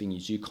language that's being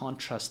used. You can't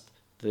trust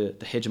the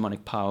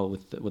hegemonic power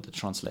with the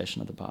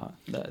translation of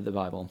the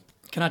Bible.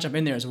 Can I jump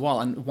in there as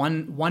well? And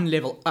one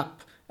level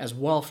up as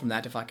well from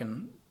that, if I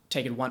can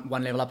take it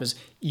one level up, is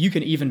you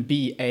can even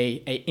be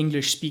a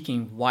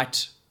English-speaking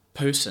white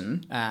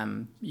person,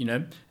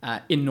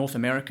 in North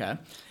America,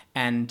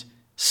 and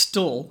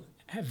still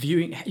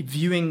viewing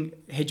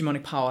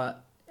hegemonic power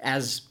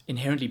as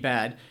inherently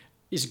bad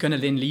is going to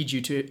then lead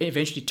you to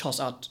eventually toss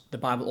out the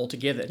Bible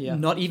altogether. Yeah.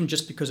 Not even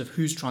just because of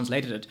who's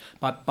translated it,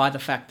 but by the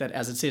fact that,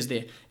 as it says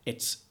there,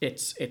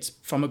 it's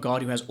from a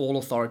God who has all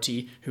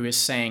authority, who is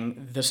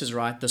saying this is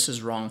right, this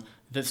is wrong,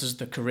 this is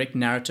the correct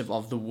narrative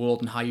of the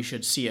world and how you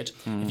should see it.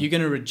 If you're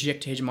going to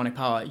reject hegemonic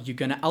power, you're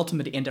going to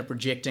ultimately end up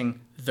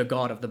rejecting the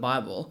God of the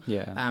Bible.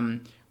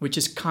 Which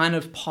is kind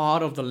of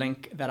part of the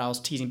link that I was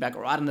teasing back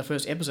right in the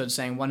first episode,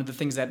 saying one of the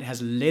things that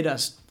has led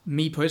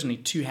me personally,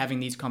 to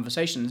having these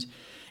conversations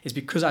is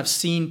because I've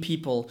seen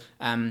people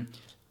in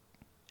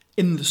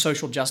the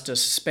social justice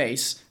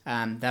space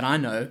that I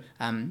know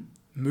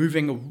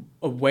moving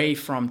away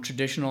from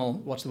traditional,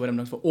 what's the word I'm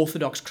looking for,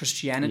 Orthodox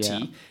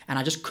Christianity, and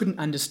I just couldn't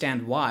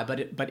understand why.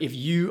 But if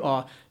you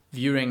are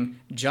viewing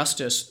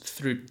justice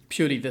through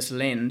purely this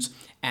lens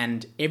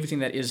and everything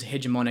that is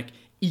hegemonic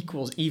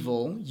equals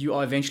evil, you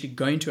are eventually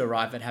going to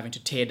arrive at having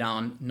to tear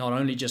down not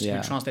only just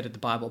who translated the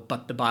Bible,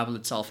 but the Bible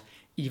itself,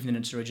 even in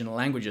its original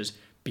languages,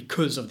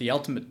 because of the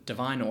ultimate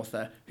divine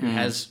author who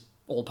has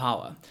all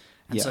power.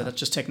 And so that's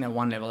just taking that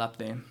one level up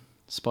there.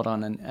 Spot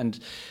on. And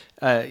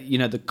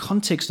the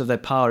context of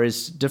that power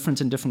is different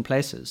in different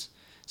places.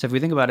 So if we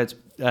think about it,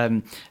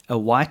 a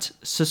white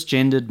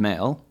cisgendered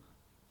male,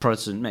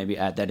 Protestant, maybe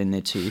add that in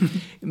there too,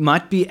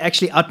 might be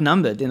actually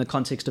outnumbered in the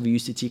context of a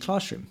UCT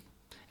classroom.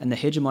 And the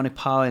hegemonic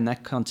power in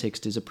that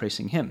context is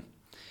oppressing him.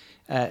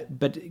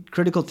 But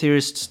critical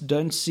theorists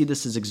don't see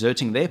this as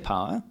exerting their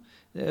power,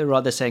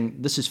 rather saying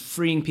this is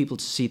freeing people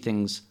to see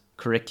things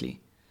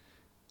correctly.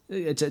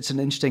 it's an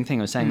interesting thing.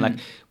 I was saying, like,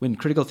 when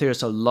critical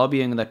theorists are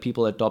lobbying that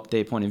people adopt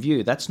their point of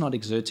view, that's not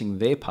exerting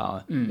their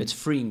power. It's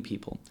freeing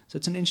people. So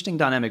it's an interesting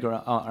dynamic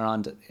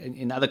around.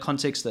 In other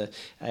contexts,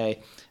 a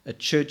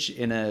church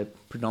in a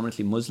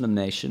predominantly Muslim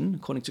nation,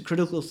 according to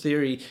critical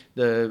theory,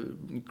 the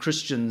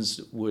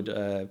Christians would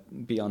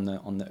be on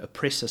the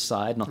oppressor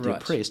side, not the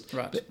oppressed.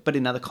 Right. But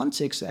in other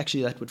contexts,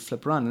 actually, that would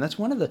flip around, and that's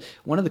one of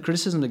the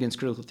criticisms against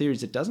critical theory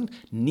is it doesn't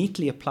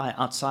neatly apply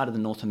outside of the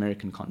North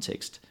American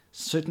context.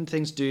 Certain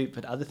things do,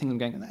 but other things I'm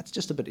going, and that's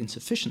just a bit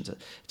insufficient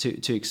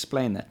to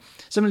explain that.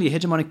 Similarly,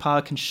 hegemonic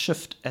power can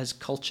shift as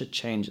culture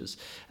changes.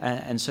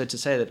 And so to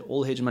say that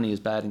all hegemony is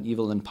bad and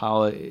evil and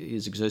power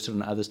is exerted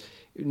on others,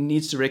 it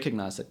needs to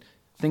recognize that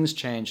things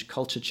change,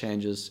 culture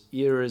changes,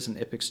 eras and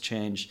epochs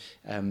change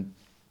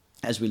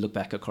as we look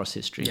back across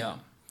history.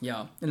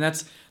 Yeah. And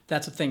that's the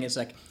thing, is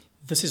like,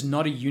 this is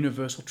not a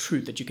universal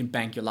truth that you can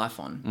bank your life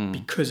on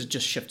because it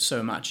just shifts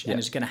so much and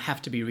it's going to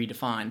have to be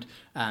redefined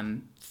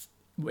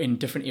in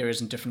different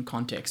areas and different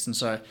contexts. And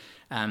so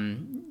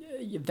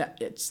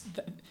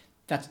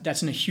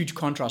that's in a huge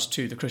contrast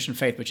to the Christian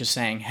faith, which is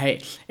saying,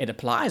 hey, it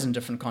applies in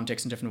different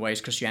contexts in different ways,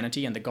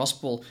 Christianity, and the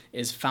gospel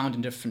is found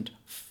in different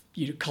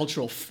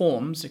cultural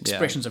forms,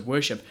 expressions of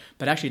worship,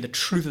 but actually the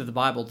truth of the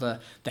Bible, the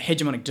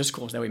hegemonic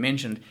discourse that we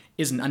mentioned,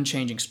 is an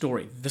unchanging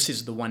story. This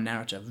is the one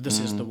narrative. This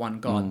is the one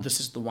God.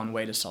 This is the one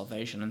way to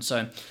salvation. And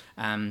so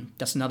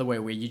that's another way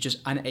where you're just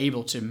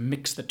unable to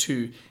mix the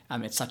two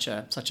at such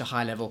a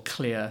high level,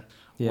 clear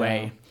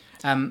way.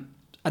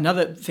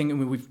 Another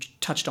thing, we've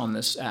touched on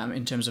this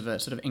in terms of a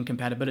sort of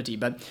incompatibility,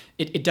 but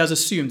it does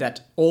assume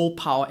that all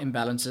power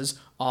imbalances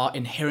are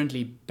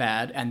inherently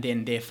bad and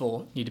then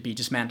therefore need to be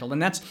dismantled.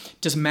 And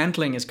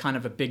dismantling is kind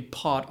of a big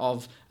part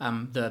of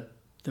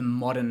the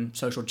modern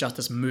social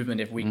justice movement,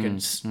 if we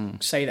could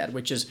say that,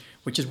 which is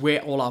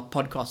where all our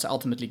podcasts are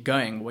ultimately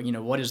going. Well,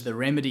 what is the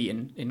remedy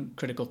in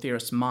critical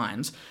theorists'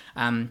 minds?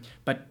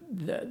 But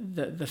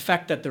the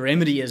fact that the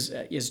remedy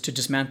is to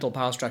dismantle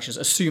power structures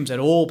assumes that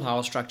all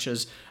power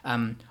structures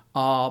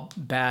are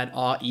bad,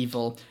 are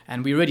evil,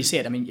 and we already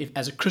said. I mean,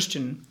 as a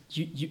Christian,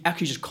 you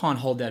actually just can't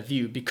hold that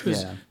view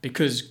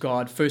because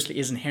God, firstly,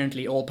 is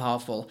inherently all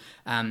powerful.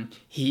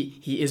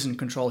 He is in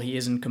control. He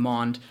is in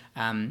command,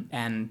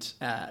 and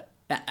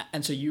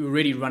so you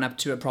already run up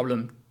to a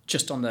problem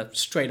just on the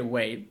straight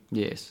away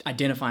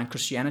identifying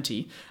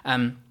Christianity.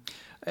 I'm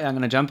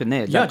going to jump in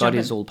there. God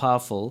is all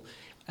powerful.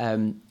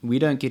 We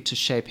don't get to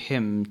shape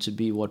him to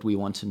be what we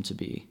want him to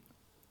be.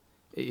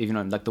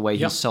 Like the way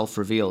he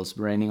self-reveals,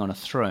 reigning on a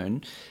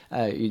throne,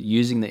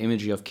 using the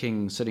imagery of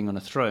king sitting on a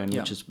throne,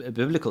 which is a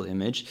biblical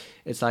image.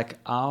 It's like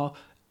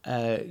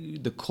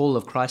the call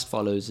of Christ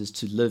followers is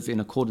to live in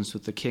accordance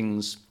with the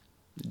king's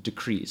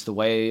decrees, the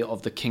way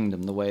of the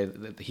kingdom, the way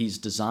that he's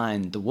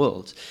designed the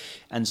world.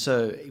 And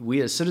so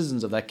we as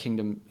citizens of that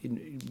kingdom,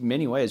 in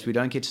many ways, we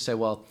don't get to say,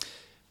 well,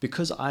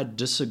 because I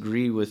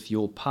disagree with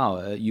your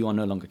power, you are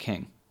no longer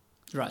king.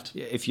 Right.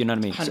 If you know what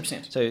I mean.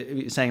 100%.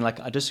 So saying, like,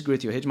 I disagree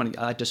with your hegemony.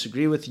 I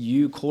disagree with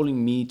you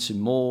calling me to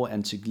more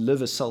and to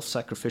live a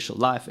self-sacrificial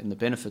life in the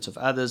benefits of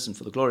others and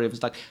for the glory of.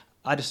 It's like,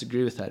 I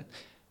disagree with that.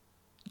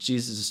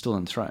 Jesus is still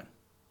on the throne.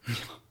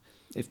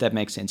 If that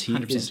makes sense.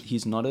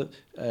 He's not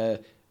a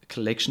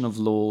collection of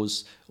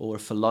laws or a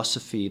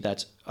philosophy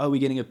that, we're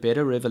getting a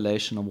better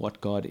revelation of what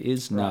God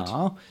is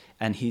now,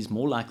 and he's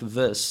more like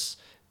this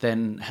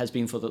than has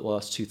been for the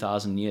last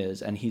 2,000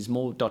 years, and he's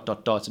more ...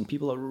 and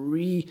people are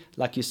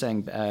like you're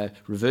saying,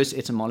 reverse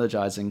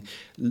etymologizing,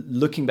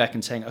 looking back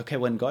and saying, okay,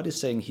 when God is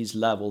saying he's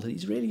love, well,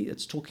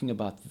 it's talking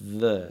about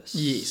this.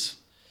 Yes.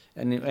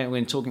 And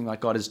when talking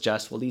like God is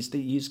just, well,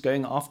 he's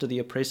going after the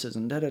oppressors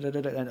and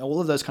and all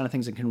of those kind of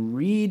things that can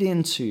read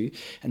into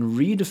and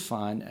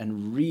redefine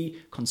and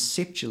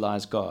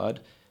reconceptualize God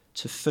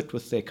to fit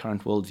with their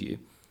current worldview.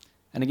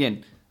 And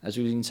again, as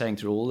we've been saying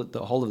through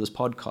the whole of this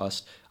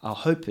podcast, our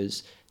hope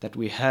is that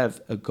we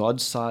have a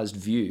God-sized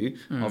view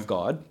of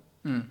God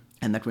and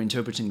that we're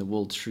interpreting the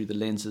world through the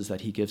lenses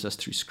that he gives us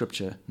through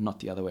Scripture, not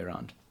the other way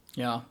around.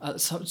 Yeah, a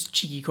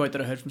cheeky quote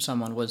that I heard from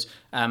someone was,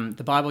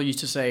 the Bible used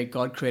to say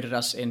God created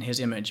us in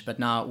his image, but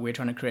now we're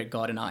trying to create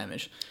God in our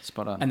image.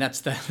 Spot on. And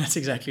that's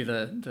exactly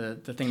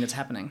the thing that's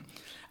happening.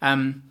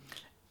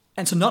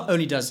 And so not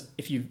only does,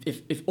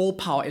 if all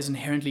power is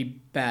inherently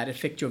bad,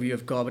 affect your view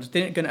of God, but it's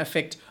then going to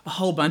affect a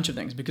whole bunch of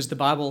things, because the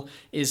Bible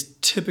is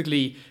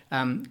typically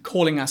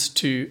calling us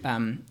to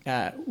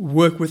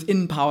work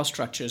within power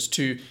structures,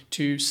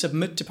 to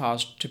submit to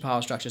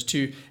power structures,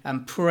 to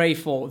pray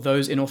for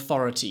those in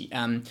authority.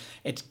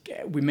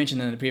 We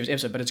mentioned in the previous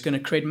episode, but it's going to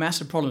create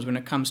massive problems when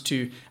it comes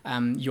to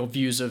your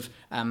views of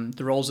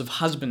the roles of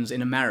husbands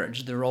in a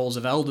marriage, the roles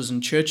of elders in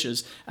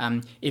churches.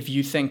 If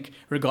you think,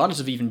 regardless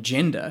of even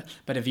gender,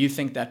 but if you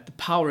think that the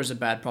power is a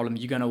bad problem,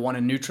 you're going to want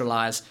to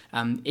neutralize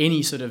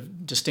any sort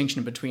of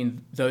distinction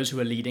between those who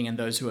are leading and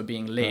those who are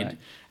being led.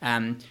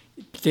 Right.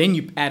 Then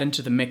you add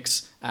into the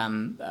mix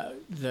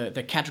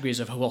the categories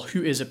of, well,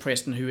 who is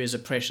oppressed and who is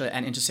oppressor,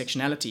 and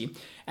intersectionality.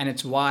 And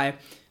it's why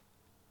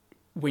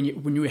when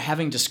you're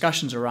having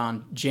discussions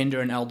around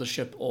gender and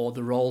eldership or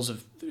the roles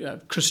of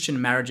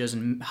Christian marriages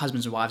and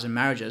husbands and wives in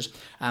marriages,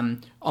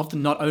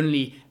 often not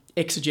only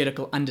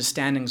exegetical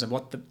understandings of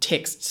what the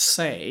texts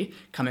say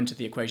come into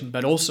the equation,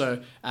 but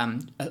also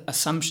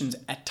assumptions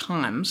at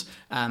times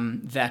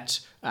that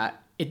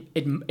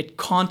it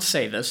can't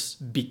say this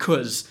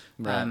because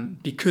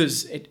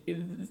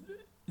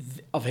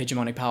of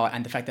hegemonic power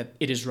and the fact that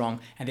it is wrong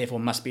and therefore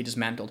must be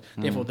dismantled.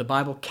 Therefore, the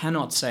Bible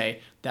cannot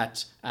say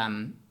that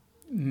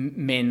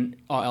men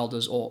are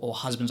elders or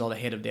husbands are the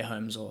head of their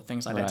homes or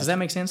things like that. Does that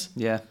make sense?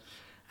 Yeah.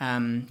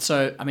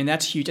 So, I mean,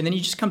 that's huge. And then you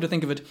just come to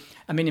think of it,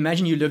 I mean,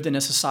 imagine you lived in a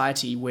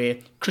society where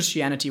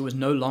Christianity was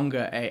no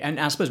longer and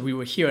I suppose we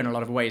were here in a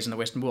lot of ways in the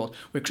Western world,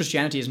 where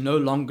Christianity is no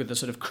longer the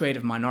sort of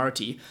creative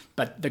minority,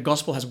 but the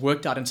gospel has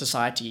worked out in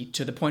society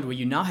to the point where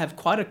you now have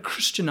quite a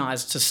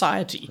Christianized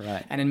society.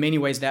 Right. And in many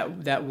ways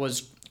that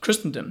was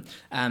Christendom.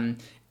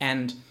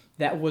 And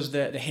that was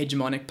the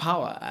hegemonic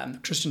power.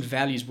 Christian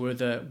values were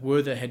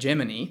the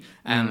hegemony.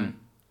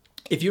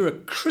 If you're a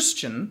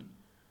Christian,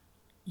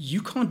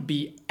 you can't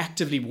be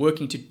actively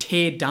working to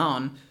tear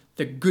down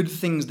the good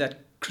things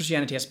that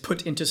Christianity has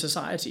put into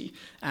society.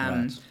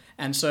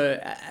 And so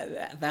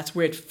that's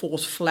where it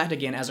falls flat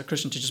again as a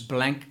Christian to just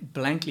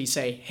blankly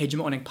say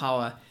hegemonic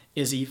power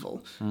is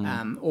evil.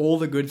 All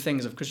the good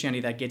things of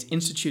Christianity that gets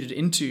instituted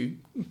into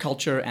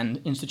culture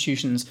and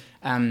institutions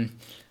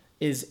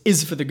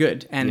is for the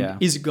good and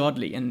is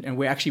godly. And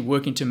we're actually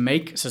working to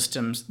make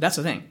systems. That's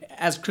the thing.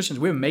 As Christians,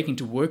 we're making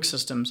to work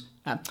systems.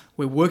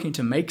 We're working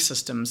to make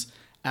systems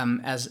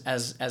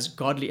as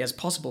godly as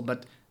possible,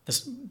 but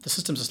the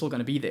systems are still going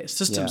to be there.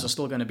 Systems are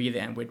still going to be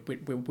there, and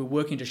we're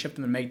working to shift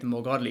them and make them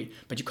more godly.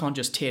 But you can't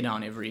just tear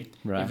down every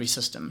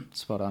system.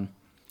 Spot on.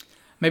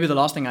 Maybe the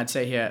last thing I'd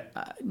say here,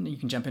 you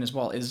can jump in as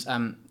well, is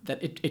that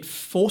it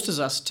forces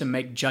us to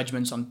make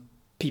judgments on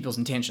people's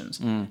intentions.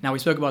 Now, we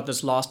spoke about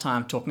this last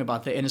time, talking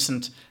about the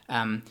innocent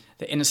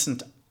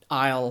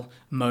aisle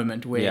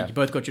moment where you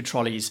both got your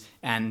trolleys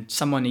and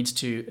someone needs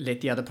to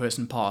let the other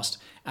person past.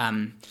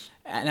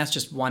 And that's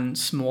just one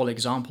small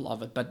example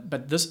of it.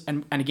 But this,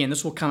 and again,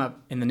 this will come up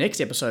in the next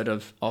episode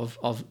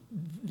of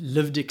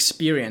lived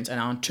experience and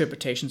our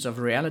interpretations of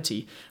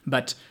reality.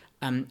 But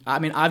I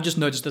mean, I've just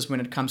noticed this when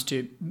it comes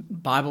to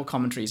Bible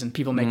commentaries and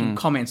people making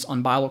comments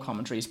on Bible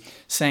commentaries,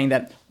 saying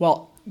that,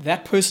 well,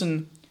 that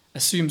person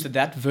assumes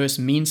that verse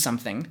means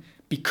something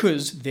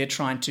because they're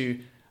trying to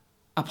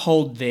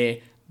uphold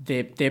their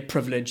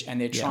privilege and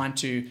they're trying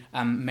to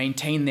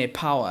maintain their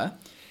power.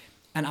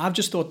 And I've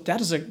just thought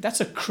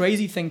that's a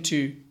crazy thing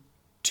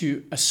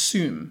to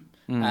assume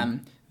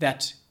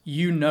that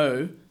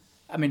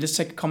I mean, let's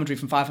take a commentary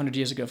from 500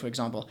 years ago, for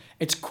example.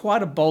 It's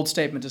quite a bold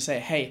statement to say,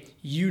 hey,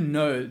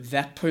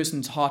 that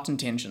person's heart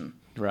intention.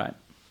 Right.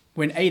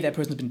 When that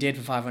person's been dead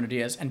for 500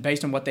 years, and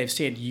based on what they've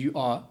said, you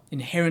are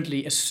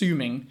inherently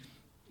assuming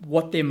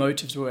what their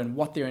motives were and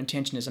what their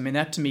intention is. I mean,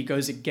 that to me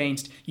goes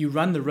against, you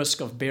run the risk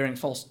of bearing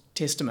false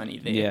testimony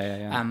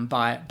there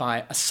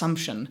by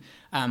assumption.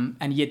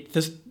 And yet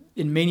this,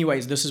 in many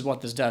ways, this is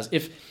what this does.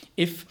 If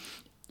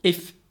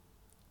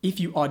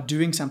you are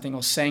doing something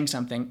or saying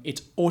something,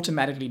 it's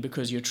automatically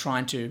because you're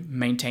trying to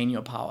maintain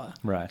your power.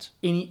 Right.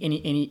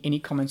 Any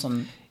comments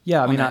on?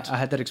 Yeah, I mean, that? I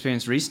had that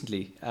experience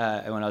recently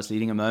when I was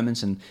leading a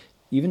moment, and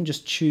even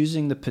just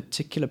choosing the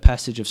particular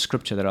passage of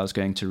scripture that I was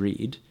going to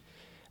read,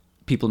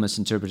 people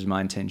misinterpreted my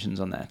intentions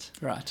on that.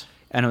 Right.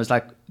 And it was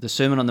like the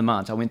Sermon on the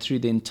Mount. I went through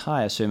the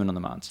entire Sermon on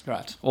the Mount.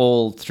 Right.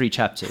 All 3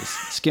 chapters,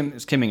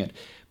 skimming it.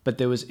 But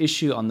there was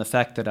issue on the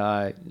fact that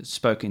I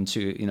spoke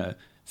into,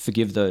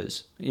 forgive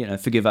those,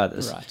 forgive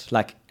others.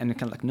 Right. And they're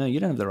kind of like, no, you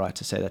don't have the right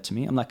to say that to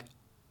me. I'm like,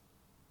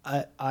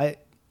 I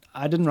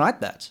didn't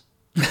write that.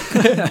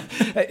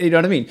 You know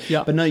what I mean?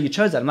 Yeah. But no, you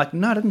chose that. I'm like,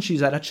 no, I didn't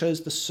choose that. I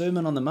chose the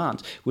Sermon on the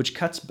Mount, which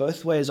cuts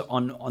both ways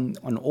on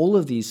all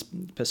of these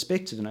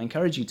perspectives. And I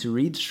encourage you to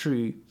read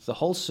through the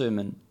whole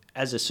sermon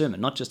as a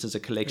sermon, not just as a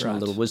collection of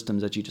little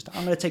wisdoms that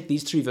I'm going to take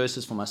these 3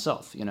 verses for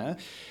myself,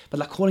 But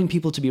like calling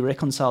people to be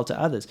reconciled to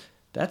others,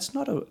 that's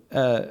not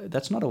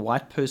a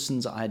white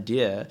person's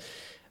idea.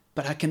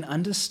 But I can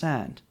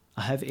understand.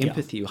 I have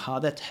empathy how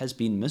that has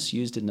been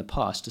misused in the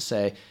past to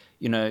say,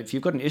 if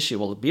you've got an issue,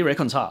 well, be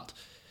reconciled.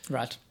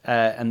 Right.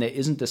 And there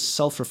isn't this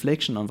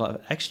self-reflection of,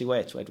 actually,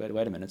 wait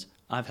a minute.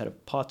 I've had a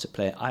part to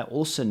play. I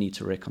also need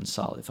to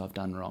reconcile if I've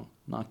done wrong,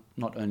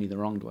 not only the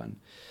wronged one.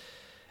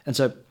 And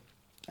so,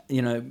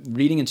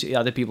 reading into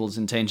other people's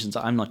intentions,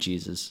 I'm not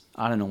Jesus.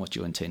 I don't know what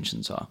your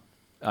intentions are.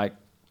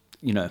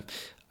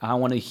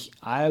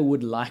 I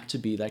would like to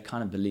be that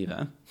kind of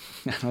believer.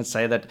 I would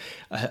say that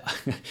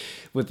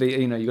with the,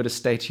 you got to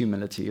state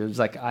humility. It was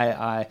like,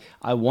 I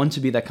want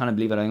to be that kind of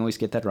believer. I always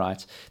get that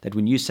right. That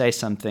when you say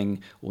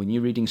something, or when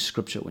you're reading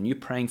scripture, when you're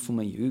praying for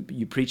me,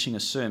 you're preaching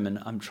a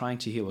sermon, I'm trying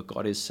to hear what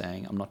God is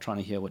saying. I'm not trying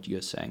to hear what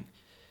you're saying.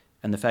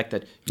 And the fact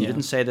that you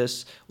didn't say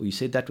this, or you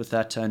said that with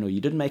that tone, or you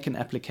didn't make an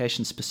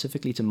application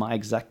specifically to my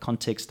exact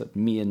context of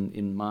me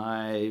in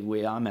my,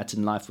 where I'm at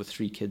in life with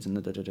 3 kids and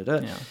I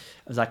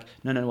was like,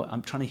 no,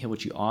 I'm trying to hear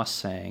what you are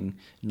saying,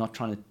 not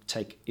trying to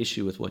take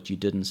issue with what you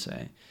didn't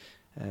say.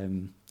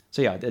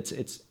 So yeah, it's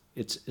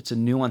a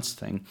nuanced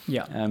thing.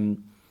 Yeah.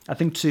 I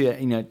think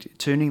too,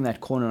 turning that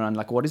corner around,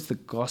 like, what is the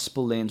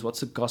gospel lens? What's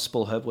the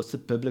gospel hope? What's the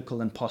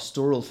biblical and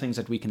pastoral things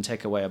that we can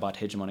take away about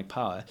hegemonic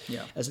power?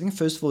 Yeah. As I think,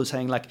 first of all, is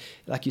saying, like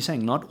you're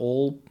saying, not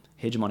all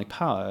hegemonic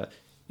power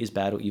is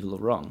bad or evil or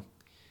wrong.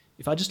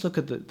 If I just look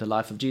at the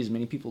life of Jesus,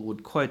 many people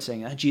would quote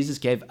saying, Jesus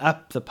gave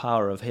up the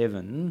power of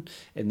heaven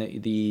and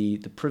the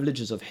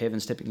privileges of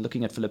heaven,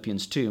 looking at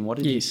Philippians 2. And what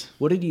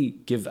did he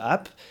give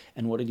up?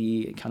 And what did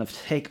he kind of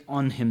take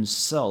on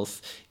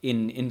himself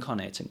in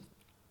incarnating?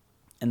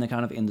 And they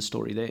kind of end the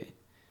story there.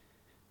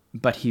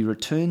 But he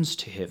returns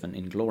to heaven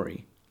in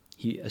glory.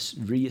 He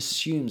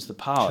reassumes the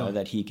power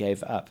that he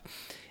gave up.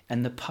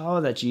 And the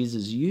power that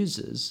Jesus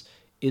uses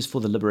is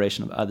for the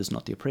liberation of others,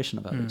 not the oppression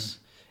of others.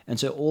 And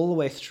so all the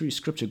way through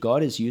Scripture,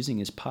 God is using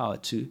his power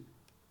to,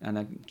 and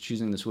I'm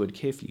choosing this word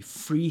carefully,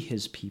 free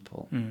his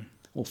people,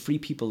 or free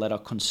people that are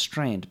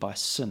constrained by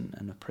sin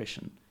and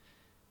oppression.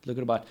 Look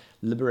at about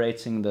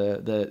liberating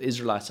the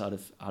Israelites out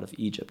of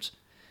Egypt.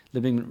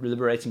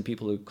 Liberating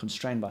people who are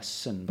constrained by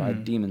sin, by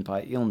demons,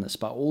 by illness,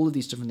 by all of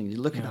these different things. You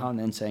look at how and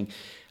then saying,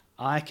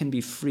 I can be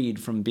freed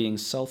from being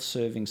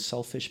self-serving,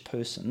 selfish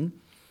person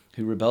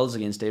who rebels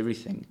against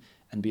everything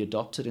and be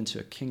adopted into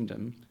a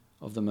kingdom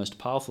of the most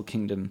powerful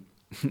kingdom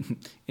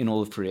in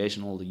all of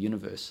creation, all the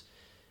universe.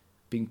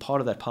 Being part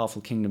of that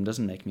powerful kingdom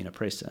doesn't make me an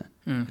oppressor.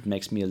 It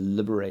makes me a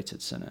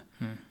liberated sinner,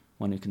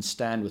 one who can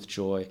stand with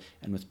joy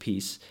and with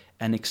peace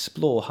and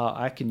explore how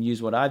I can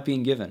use what I've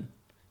been given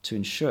to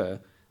ensure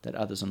that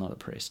others are not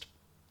oppressed.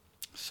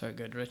 So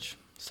good, Rich.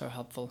 So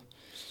helpful.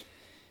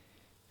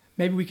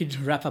 Maybe we could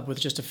wrap up with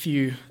just a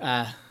few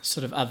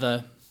sort of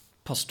other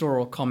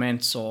pastoral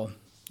comments or,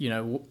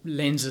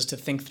 lenses to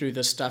think through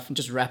this stuff, and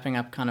just wrapping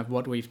up kind of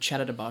what we've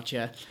chatted about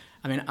here.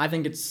 I mean, I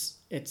think it's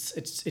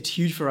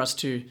huge for us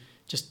to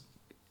just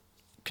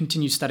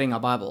continue studying our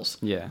Bibles.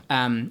 Yeah.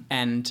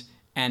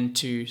 And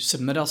to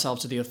submit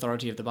ourselves to the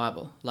authority of the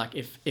Bible. Like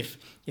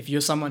if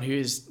you're someone who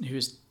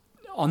is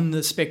on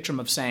the spectrum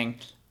of saying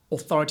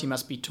authority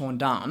must be torn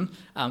down,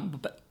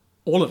 but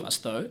all of us,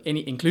 though,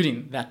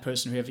 including that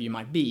person, whoever you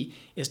might be,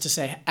 is to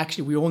say,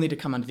 actually, we all need to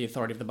come under the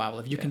authority of the Bible.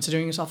 If you're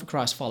considering yourself a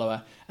Christ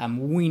follower,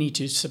 we need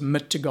to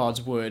submit to God's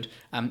word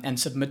and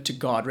submit to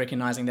God,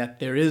 recognizing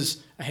that there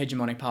is a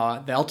hegemonic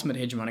power. The ultimate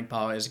hegemonic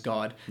power is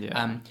God.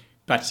 Yeah.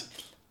 But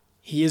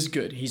he is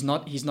good. He's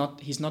not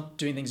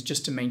doing things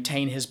just to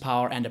maintain his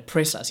power and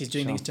oppress us. He's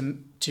doing things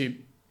to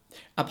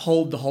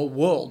uphold the whole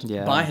world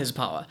by his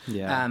power,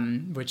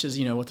 which is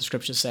what the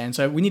scriptures say. And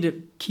so we need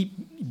to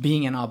keep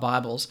being in our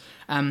Bibles.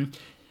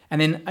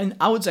 And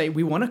I would say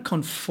we want to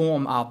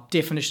conform our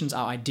definitions,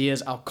 our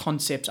ideas, our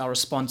concepts, our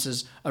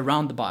responses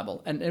around the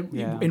Bible, and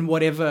in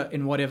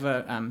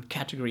whatever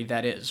category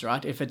that is.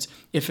 Right? If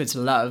it's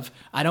love,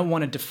 I don't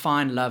want to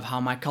define love how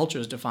my culture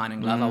is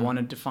defining love. I want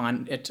to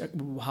define it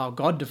how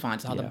God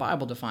defines it, how the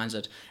Bible defines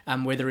it.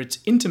 Whether it's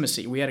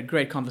intimacy, we had a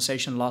great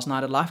conversation last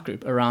night at Life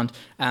Group around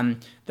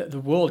the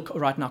world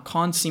right now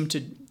can't seem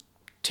to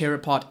tear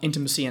apart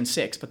intimacy and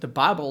sex, but the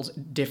Bible's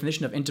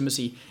definition of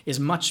intimacy is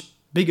much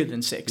bigger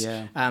than sex.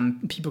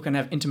 People can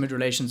have intimate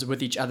relations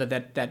with each other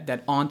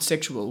that aren't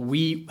sexual.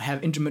 We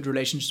have intimate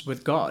relationships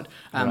with God.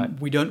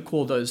 We don't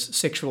call those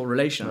sexual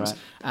relations.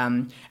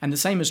 And the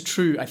same is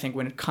true, I think,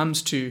 when it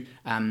comes to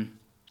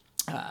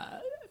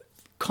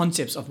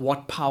concepts of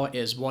what power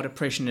is, what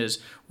oppression is.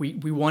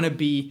 We want to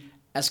be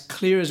as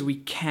clear as we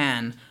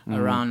can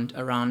around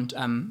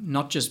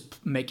not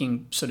just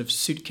making sort of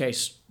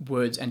suitcase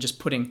words and just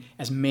putting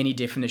as many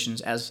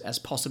definitions as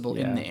possible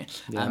in there.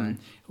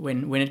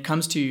 When it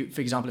comes to,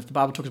 for example, if the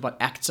Bible talks about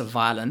acts of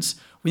violence,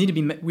 we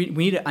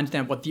need to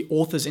understand what the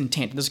author's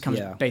intent. This comes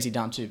basically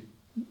down to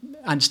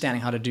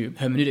understanding how to do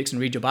hermeneutics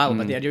and read your Bible.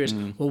 But the idea is,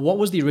 well, what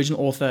was the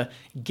original author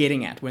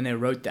getting at when they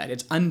wrote that?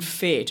 It's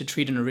unfair to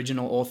treat an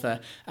original author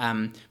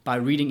by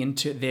reading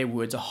into their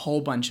words a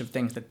whole bunch of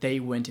things that they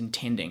weren't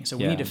intending. So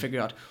we need to figure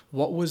out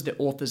what was the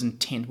author's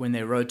intent when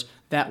they wrote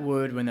that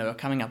word, when they were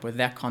coming up with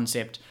that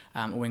concept,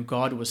 when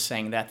God was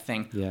saying that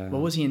thing.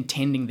 What was he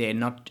intending there,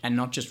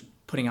 not just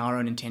putting our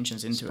own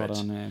intentions into Spot it.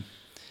 On, yeah.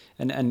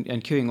 And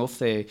queuing off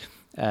there,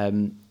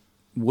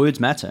 words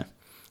matter.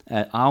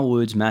 Our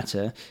words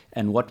matter,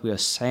 and what we are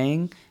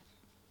saying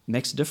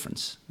makes a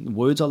difference.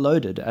 Words are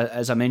loaded.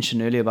 As I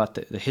mentioned earlier about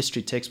the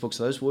history textbooks,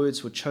 those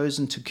words were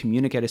chosen to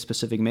communicate a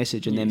specific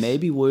message, and there may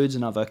be words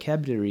in our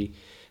vocabulary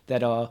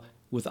that are,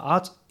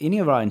 without any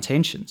of our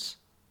intentions,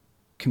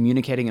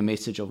 communicating a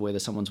message of whether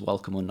someone's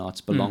welcome or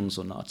not, belongs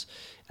or not.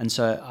 And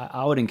so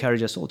I would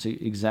encourage us all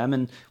to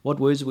examine what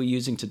words we're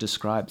using to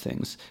describe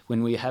things.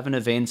 When we have an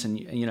event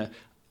and,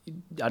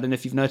 I don't know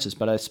if you've noticed,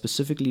 but I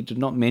specifically did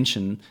not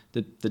mention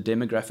the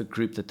demographic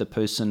group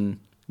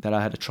that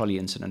I had a trolley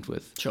incident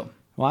with. Sure.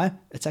 Why?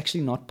 It's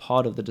actually not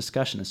part of the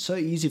discussion. It's so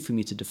easy for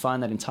me to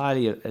define that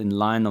entirely in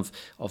line of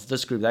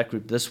this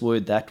group, this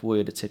word,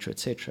 etc.,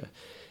 etc.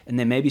 And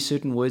there may be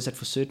certain words that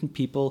for certain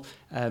people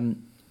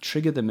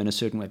trigger them in a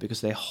certain way because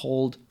they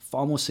hold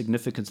far more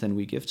significance than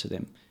we give to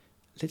them.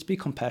 let's be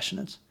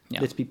compassionate. Yeah.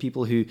 Let's be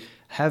people who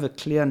have a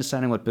clear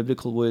understanding what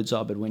biblical words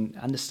are, but when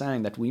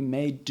understanding that we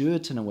may do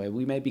it in a way,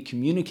 we may be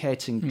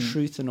communicating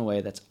truth in a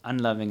way that's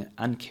unloving,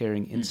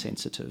 uncaring,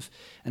 insensitive,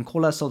 and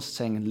call ourselves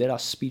saying, let our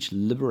speech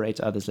liberate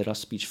others, let our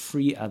speech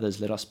free others,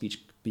 let our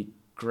speech be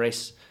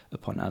grace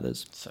upon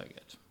others. So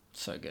good.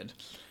 So good.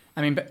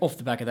 I mean, but off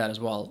the back of that as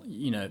well,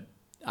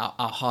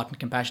 our heart and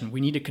compassion, we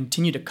need to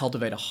continue to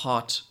cultivate a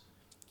heart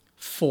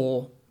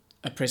for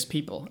oppressed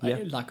people,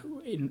 like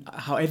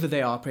however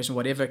they are oppressed, in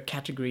whatever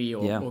category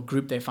or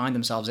group they find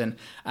themselves in.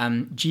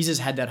 Jesus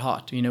had that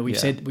heart. We've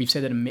said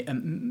that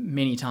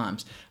many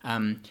times,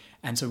 and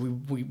so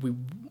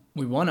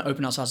we want to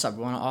open ourselves up.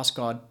 We want to ask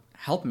God,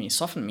 help me,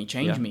 soften me,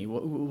 change me,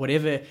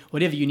 whatever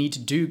you need to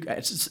do.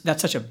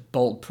 That's such a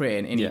bold prayer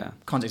in any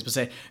context, but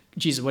say,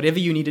 Jesus, whatever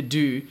you need to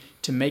do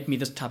to make me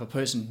this type of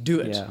person,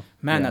 do it.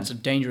 That's a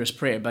dangerous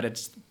prayer, but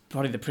it's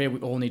probably the prayer we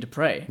all need to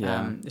pray,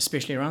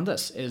 especially around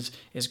this,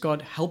 is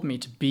God, help me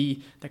to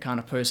be the kind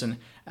of person,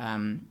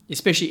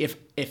 especially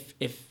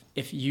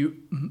if you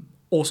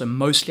also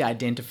mostly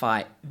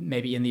identify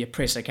maybe in the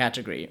oppressor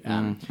category.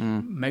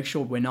 Make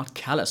sure we're not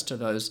callous to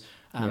those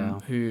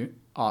who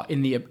are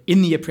in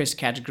the oppressed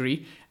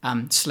category /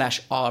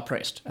 are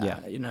oppressed.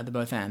 The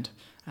both and.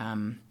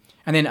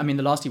 And then, I mean,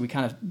 the last thing, we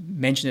kind of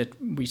mentioned it,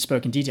 we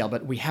spoke in detail,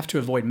 but we have to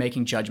avoid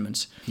making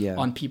judgments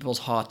on people's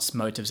hearts,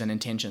 motives, and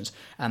intentions.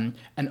 An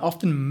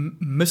often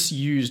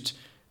misused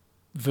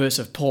verse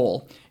of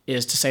Paul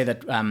is to say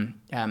that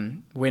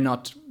we're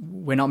not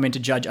meant to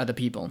judge other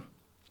people.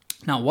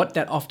 Now,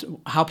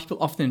 how people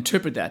often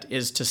interpret that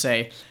is to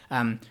say,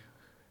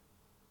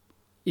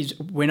 is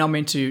we're not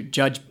meant to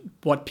judge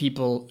what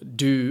people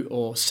do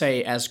or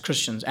say as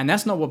Christians, and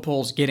that's not what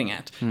Paul's getting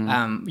at.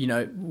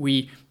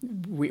 We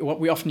what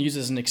we often use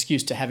as an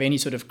excuse to have any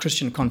sort of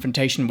Christian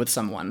confrontation with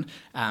someone.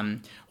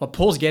 What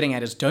Paul's getting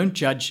at is, don't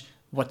judge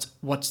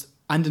what's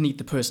underneath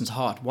the person's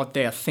heart, what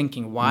they are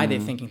thinking, why they're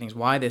thinking things,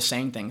 why they're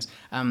saying things.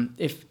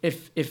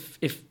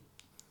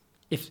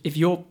 If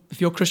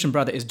your Christian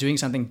brother is doing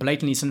something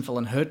blatantly sinful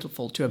and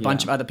hurtful to a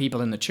bunch of other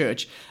people in the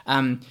church,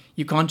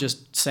 you can't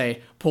just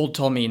say, Paul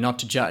told me not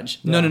to judge.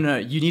 No.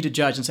 You need to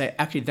judge and say,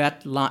 actually,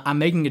 I'm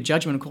making a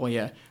judgment call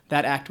here.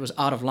 That act was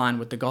out of line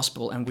with the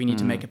gospel, and we need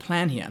to make a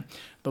plan here.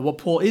 But what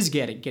Paul is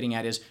getting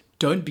at is,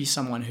 don't be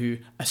someone who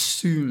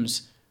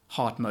assumes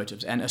heart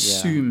motives and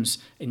assumes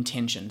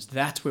intentions.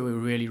 That's where we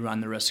really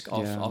run the risk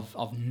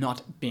of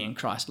not being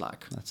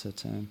Christ-like. That's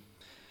it.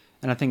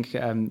 And I think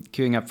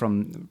queuing up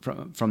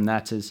from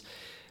that is,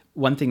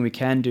 one thing we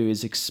can do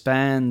is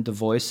expand the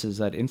voices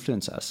that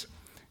influence us.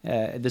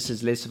 This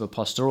is less of a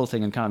pastoral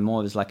thing and kind of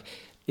more of like,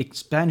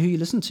 expand who you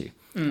listen to.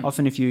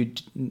 Often if you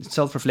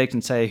self-reflect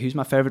and say, who's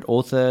my favorite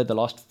author, the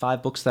last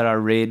 5 books that I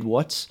read,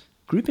 what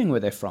grouping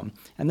were they from?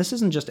 And this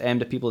isn't just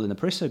aimed at people in the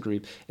oppressor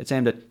group, it's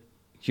aimed at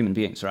human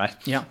beings, right?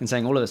 Yeah. And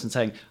saying all of this and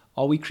saying,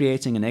 are we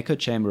creating an echo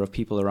chamber of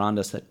people around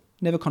us that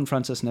never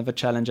confront us, never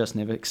challenge us,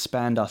 never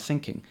expand our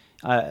thinking?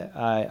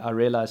 I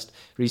realized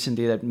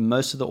recently that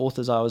most of the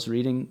authors I was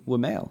reading were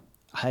male.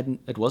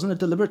 It wasn't a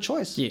deliberate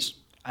choice. Yes.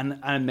 And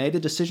I made a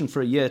decision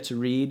for a year to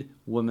read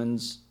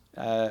women's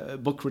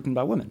book written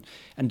by women,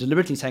 and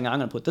deliberately saying, I'm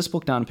going to put this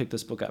book down and pick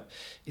this book up.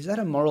 Is that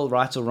a moral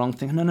right or wrong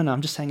thing? No.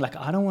 I'm just saying, like,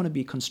 I don't want to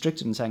be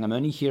constricted and saying I'm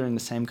only hearing the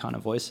same kind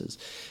of voices.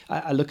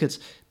 I look at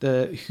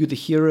who the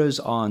heroes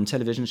are on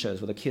television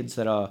shows, or the kids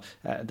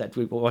that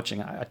we were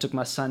watching. I took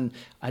my son.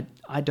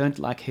 I don't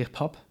like hip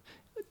hop,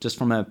 just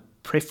from a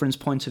preference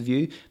point of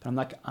view, but I'm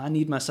like, I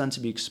need my son to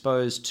be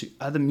exposed to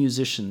other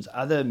musicians,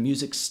 other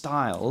music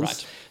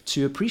styles,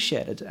 to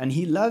appreciate it. And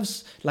he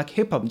loves like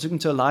hip hop. I took him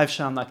to a live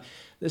show. I'm like,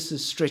 this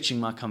is stretching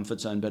my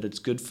comfort zone, but it's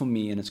good for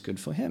me and it's good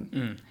for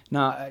him.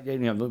 Now,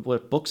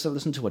 what books I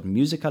listen to, what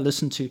music I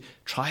listen to,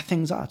 try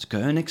things out, go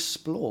and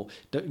explore.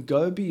 Don't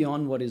go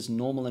beyond what is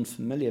normal and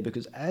familiar,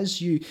 because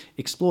as you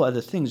explore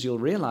other things, you'll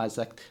realize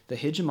that the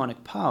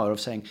hegemonic power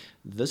of saying,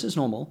 this is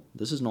normal,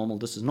 this is normal,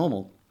 this is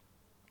normal,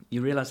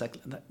 you realize like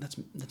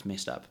that's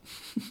messed up.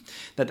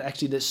 That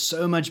actually there's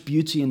so much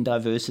beauty and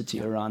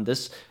diversity around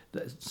this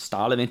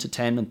style of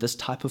entertainment, this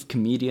type of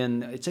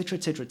comedian, etc.,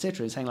 etc.,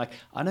 etc. Saying like,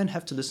 I don't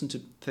have to listen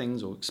to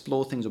things or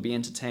explore things or be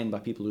entertained by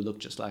people who look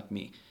just like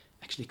me.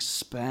 Actually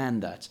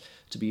expand that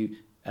to be,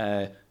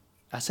 I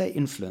say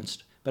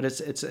influenced, but it's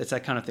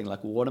that kind of thing.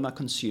 Like, what am I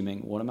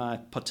consuming? What am I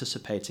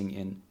participating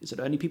in? Is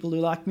it only people who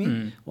like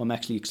me? Or I'm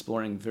actually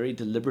exploring very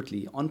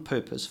deliberately, on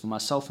purpose, for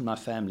myself and my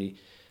family,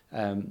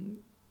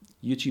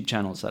 YouTube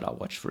channels that I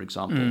watch, for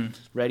example,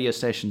 radio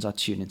stations I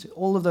tune into,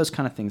 all of those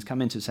kind of things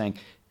come into saying,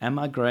 am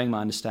I growing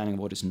my understanding of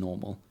what is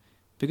normal?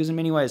 Because in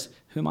many ways,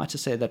 who am I to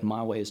say that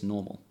my way is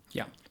normal?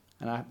 Yeah.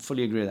 And I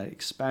fully agree with that.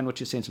 Expand what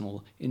you're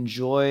sensible.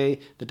 Enjoy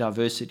the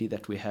diversity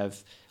that we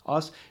have.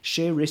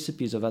 Share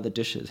recipes of other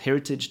dishes.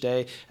 Heritage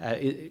Day,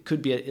 it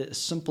could be a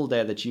simple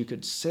day that you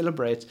could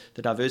celebrate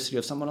the diversity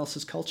of someone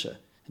else's culture,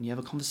 and you have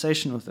a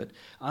conversation with it.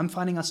 I'm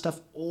finding out stuff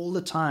all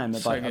the time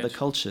about other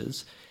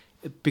cultures,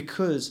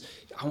 because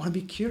I want to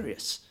be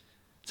curious.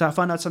 So I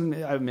found out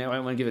I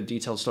want to give a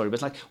detailed story,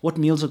 but like what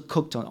meals are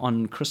cooked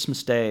on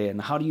Christmas Day,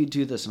 and how do you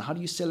do this, and how do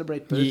you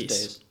celebrate birthdays?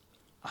 Yes.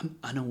 I'm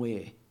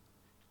unaware.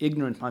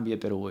 Ignorant might be a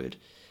better word.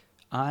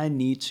 I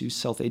need to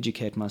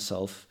self-educate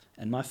myself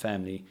and my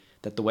family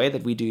that the way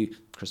that we do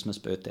Christmas,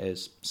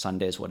 birthdays,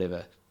 Sundays,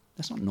 whatever,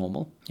 that's not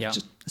normal. Yeah.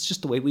 It's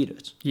just the way we do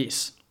it.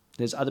 Yes.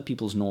 There's other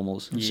people's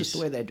normals. It's just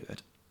the way they do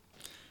it.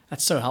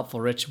 That's so helpful,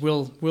 Rich.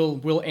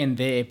 We'll end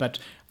there. But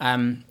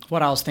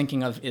what I was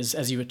thinking of is,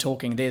 as you were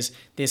talking,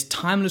 there's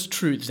timeless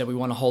truths that we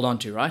want to hold on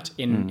to, right?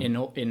 In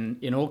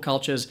all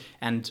cultures,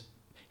 and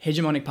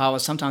hegemonic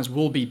powers sometimes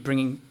will be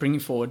bringing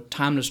forward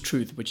timeless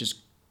truth, which is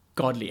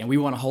godly, and we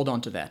want to hold on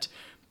to that.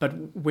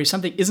 But where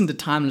something isn't a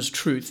timeless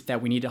truth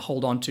that we need to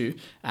hold on to,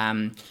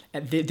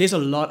 there's a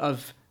lot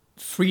of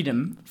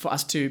freedom for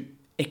us to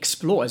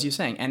explore, as you're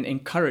saying, and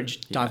encourage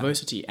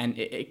diversity, and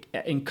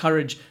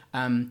encourage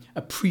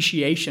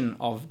appreciation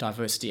of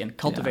diversity, and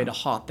cultivate a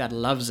heart that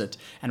loves it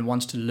and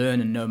wants to learn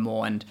and know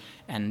more,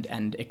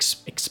 and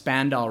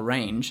expand our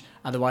range.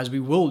 Otherwise, we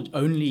will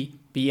only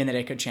be in that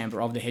echo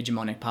chamber of the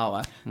hegemonic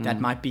power that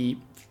might be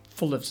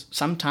full of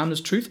some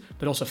timeless truth,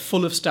 but also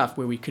full of stuff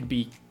where we could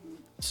be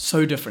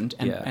so different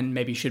and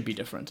maybe should be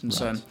different. And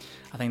so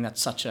I think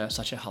that's such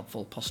a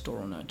helpful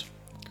pastoral note.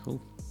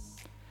 Cool.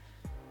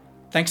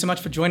 Thanks so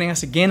much for joining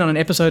us again on an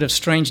episode of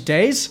Strange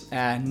Days.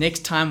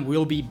 Next time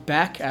we'll be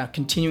back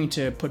continuing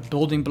to put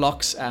building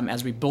blocks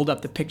as we build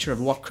up the picture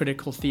of what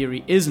critical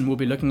theory is, and we'll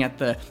be looking at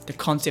the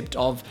concept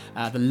of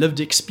the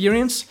lived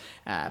experience.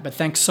 But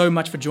thanks so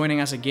much for joining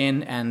us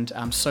again, and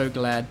I'm so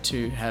glad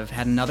to have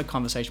had another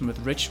conversation with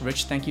Rich.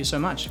 Rich, thank you so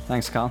much.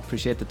 Thanks, Carl.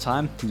 Appreciate the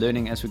time.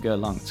 Learning as we go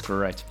along. It's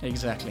great.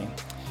 Exactly.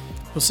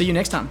 We'll see you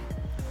next time.